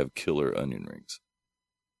probably have killer onion rings.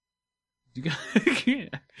 Can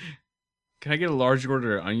I get a large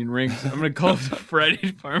order of onion rings? I'm gonna call the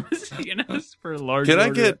Friday Pharmacy and ask for a large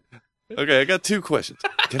order. Okay, I got 2 questions.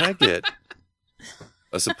 Can I get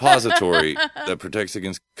a suppository that protects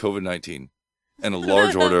against COVID-19 and a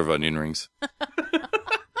large order of onion rings?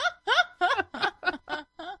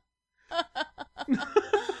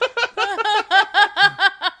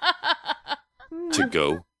 To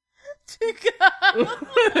go.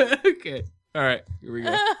 Okay. All right. Here we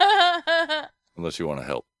go. Unless you want to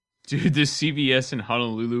help. Dude, this CVS in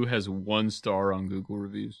Honolulu has 1 star on Google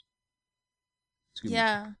reviews.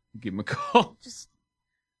 Yeah. Give him a call.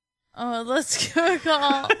 Let's give a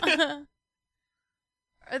call.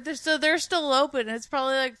 So they're still open. It's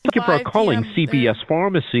probably like 5 Thank you for calling PM CVS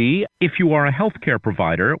Pharmacy. If you are a healthcare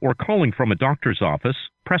provider or calling from a doctor's office,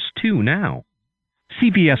 press 2 now.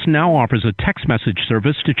 CVS now offers a text message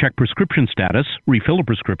service to check prescription status, refill a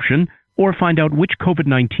prescription, or find out which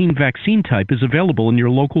COVID-19 vaccine type is available in your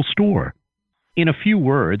local store. In a few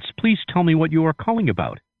words, please tell me what you are calling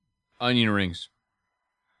about. Onion rings.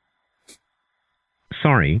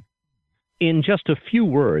 Sorry. In just a few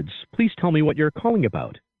words, please tell me what you're calling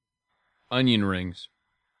about. Onion rings.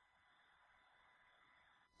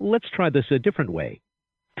 Let's try this a different way.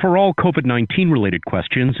 For all COVID-19 related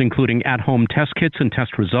questions, including at-home test kits and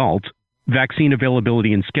test results, vaccine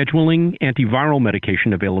availability and scheduling, antiviral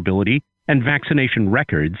medication availability, and vaccination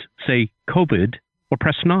records, say COVID or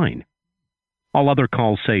press 9. All other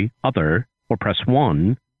calls say other or press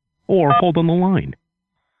 1 or hold on the line.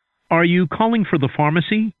 Are you calling for the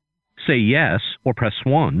pharmacy? Say yes or press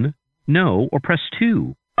 1, no or press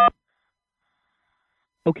 2.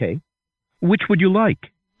 Okay. Which would you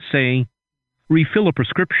like? Say refill a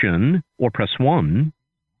prescription or press 1,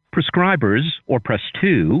 prescribers or press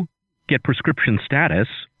 2, get prescription status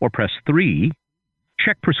or press 3,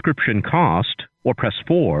 check prescription cost or press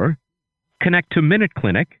 4, connect to Minute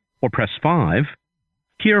Clinic or press 5,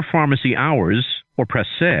 hear pharmacy hours or press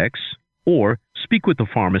 6, or speak with the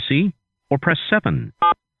pharmacy or press 7.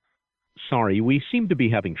 Sorry, we seem to be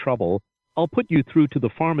having trouble. I'll put you through to the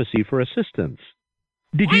pharmacy for assistance.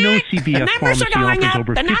 Did you know CVS Pharmacy offers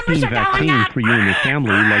over 15 vaccines for you and your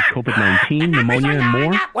family, like COVID-19, pneumonia, and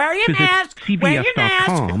more? Visit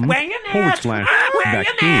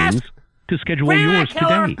cvs.com/vaccines to schedule yours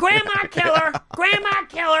today. Grandma killer! Grandma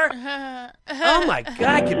killer! Oh my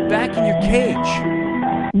God, get back in your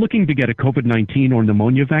cage. Looking to get a COVID-19 or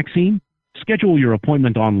pneumonia vaccine? Schedule your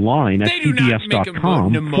appointment online at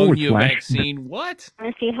cvs.com/vaccine. What?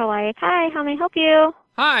 Pharmacy Hawaii. Hi, how may I help you?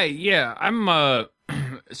 Hi, yeah, I'm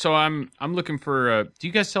so I'm looking for do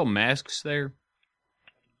you guys sell masks there?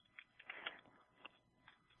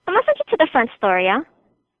 I'm gonna send you to the front store, yeah?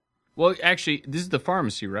 Well, actually, this is the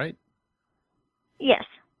pharmacy, right? Yes.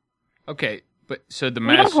 Okay, but so the We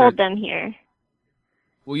masks don't hold them here.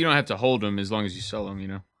 Well, you don't have to hold them as long as you sell them, you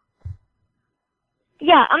know.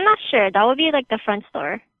 Yeah, I'm not sure. That would be like the front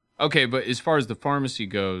store. Okay, but as far as the pharmacy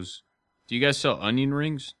goes, do you guys sell onion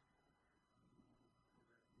rings?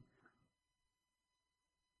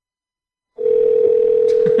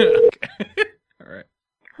 Okay. All right.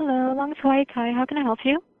 Hello, Long Hawaii Kai. How can I help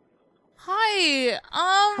you? Hi.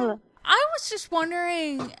 I was just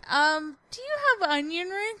wondering, do you have onion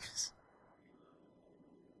rings?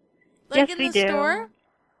 Like Yes, in we the do. store?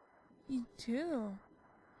 You do.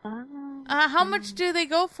 How much do they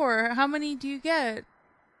go for? How many do you get?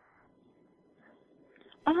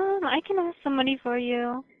 I can ask somebody for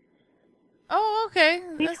you. Oh, okay.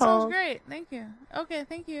 Please That sounds hold. great. Thank you. Okay,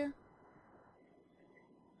 thank you.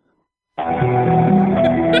 They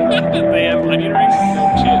have onion rings?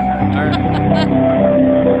 No shit. All right.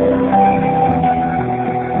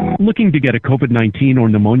 Looking to get a COVID-19 or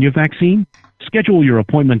pneumonia vaccine? Schedule your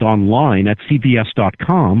appointment online at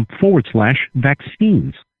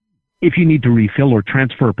cvs.com/vaccines. If you need to refill or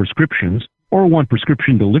transfer prescriptions or want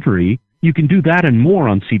prescription delivery, you can do that and more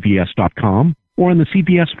on cvs.com or on the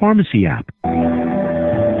CVS Pharmacy app.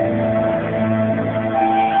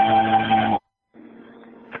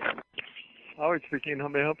 Howard speaking. How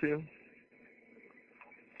may I help you?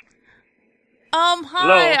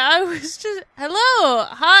 Hi. I was just hello.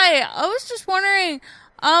 Hi. I was just wondering,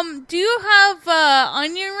 do you have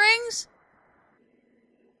onion rings?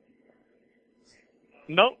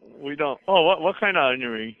 No, we don't. Oh, what kind of onion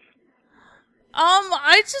ring?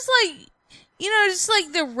 I just like, just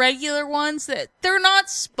like the regular ones that they're not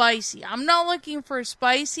spicy. I'm not looking for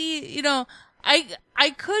spicy. I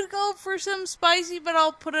could go for some spicy, but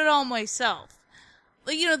I'll put it on myself.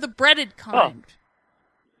 Like, the breaded kind.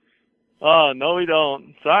 Oh, no, we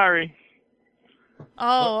don't. Sorry.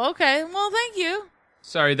 Oh, okay. Well, thank you.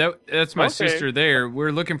 Sorry, that's my Okay. sister there.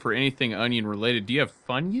 We're looking for anything onion related. Do you have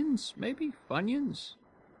Funyuns, maybe? Funyuns?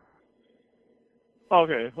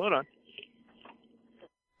 Okay, hold on.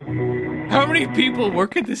 How many people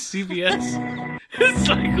work at the CVS? It's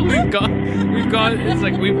like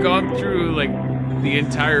we've gone through like the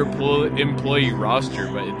entire employee roster,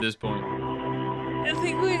 but at this point. I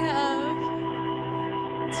think we have.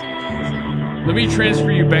 Let me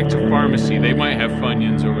transfer you back to pharmacy. They might have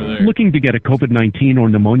Funyuns over there. Looking to get a COVID-19 or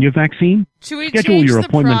pneumonia vaccine? Should we Schedule change your the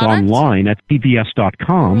appointment product? online at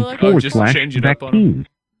cvs.com just change it up on 'em. /vaccines.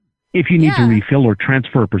 If you need to refill or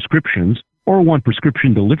transfer prescriptions or want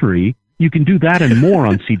prescription delivery, you can do that and more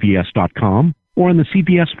on cvs.com or on the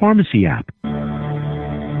CVS Pharmacy app.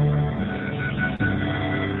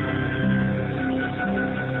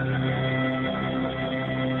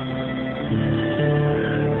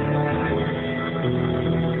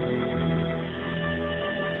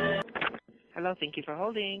 Hello, thank you for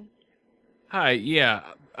holding. Hi, yeah.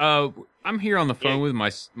 I'm here on the phone with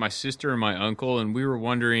my sister and my uncle, and we were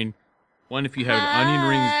wondering, one, if you had onion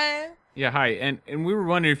rings. Yeah, hi. And we were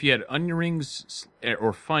wondering if you had onion rings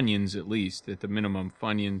or Funyuns, at least, at the minimum,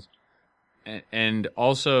 Funyuns. And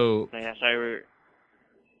also... Yeah, sorry.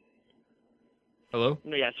 Hello?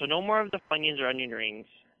 No, yeah, so no more of the Funyuns or onion rings.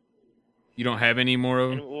 You don't have any more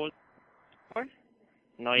of And them? what was more?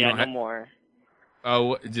 No, You yeah, don't no ha- more.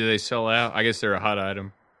 Oh, do they sell out? I guess they're a hot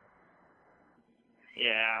item.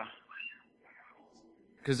 Yeah.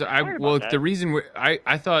 Because Sorry about the that. reason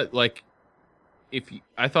I thought like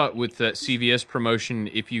I thought with that CVS promotion,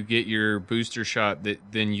 if you get your booster shot,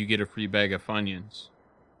 then you get a free bag of Funyuns.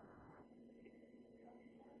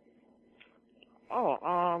 Oh,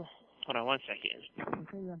 hold on one second. I'm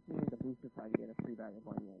sure you have to the booster shot, you get a free bag of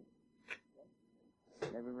onions.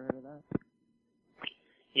 Ever heard of that?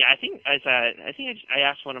 Yeah, I think I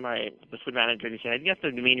asked one of the food manager, and he said I think that's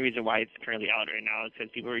the main reason why it's currently out right now. It's because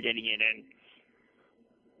people were getting it and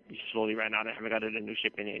we slowly ran out and haven't gotten a new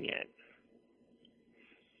shipment in yet.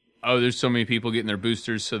 Oh, there's so many people getting their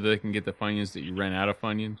boosters so they can get the Funyuns that you ran out of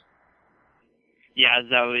Funyuns? Yeah,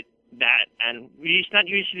 so that, and it's not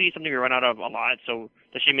usually something we run out of a lot, so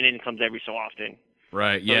the shipment in comes every so often.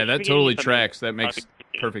 Right, So yeah, if that we get totally something- tracks. That makes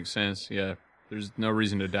perfect sense, yeah. There's no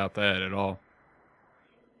reason to doubt that at all.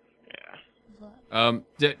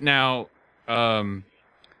 Now,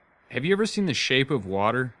 have you ever seen The Shape of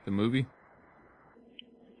Water, the movie?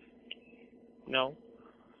 No.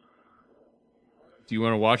 Do you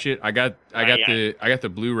want to watch it? I got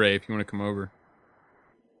the Blu-ray if you want to come over.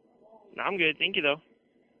 No, I'm good. Thank you, though.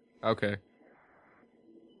 Okay.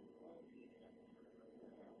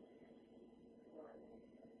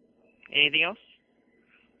 Anything else?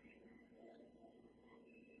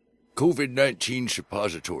 COVID-19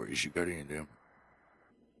 suppositories. You got any of them?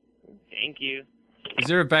 Thank you. Is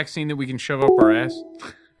there a vaccine that we can shove up our ass?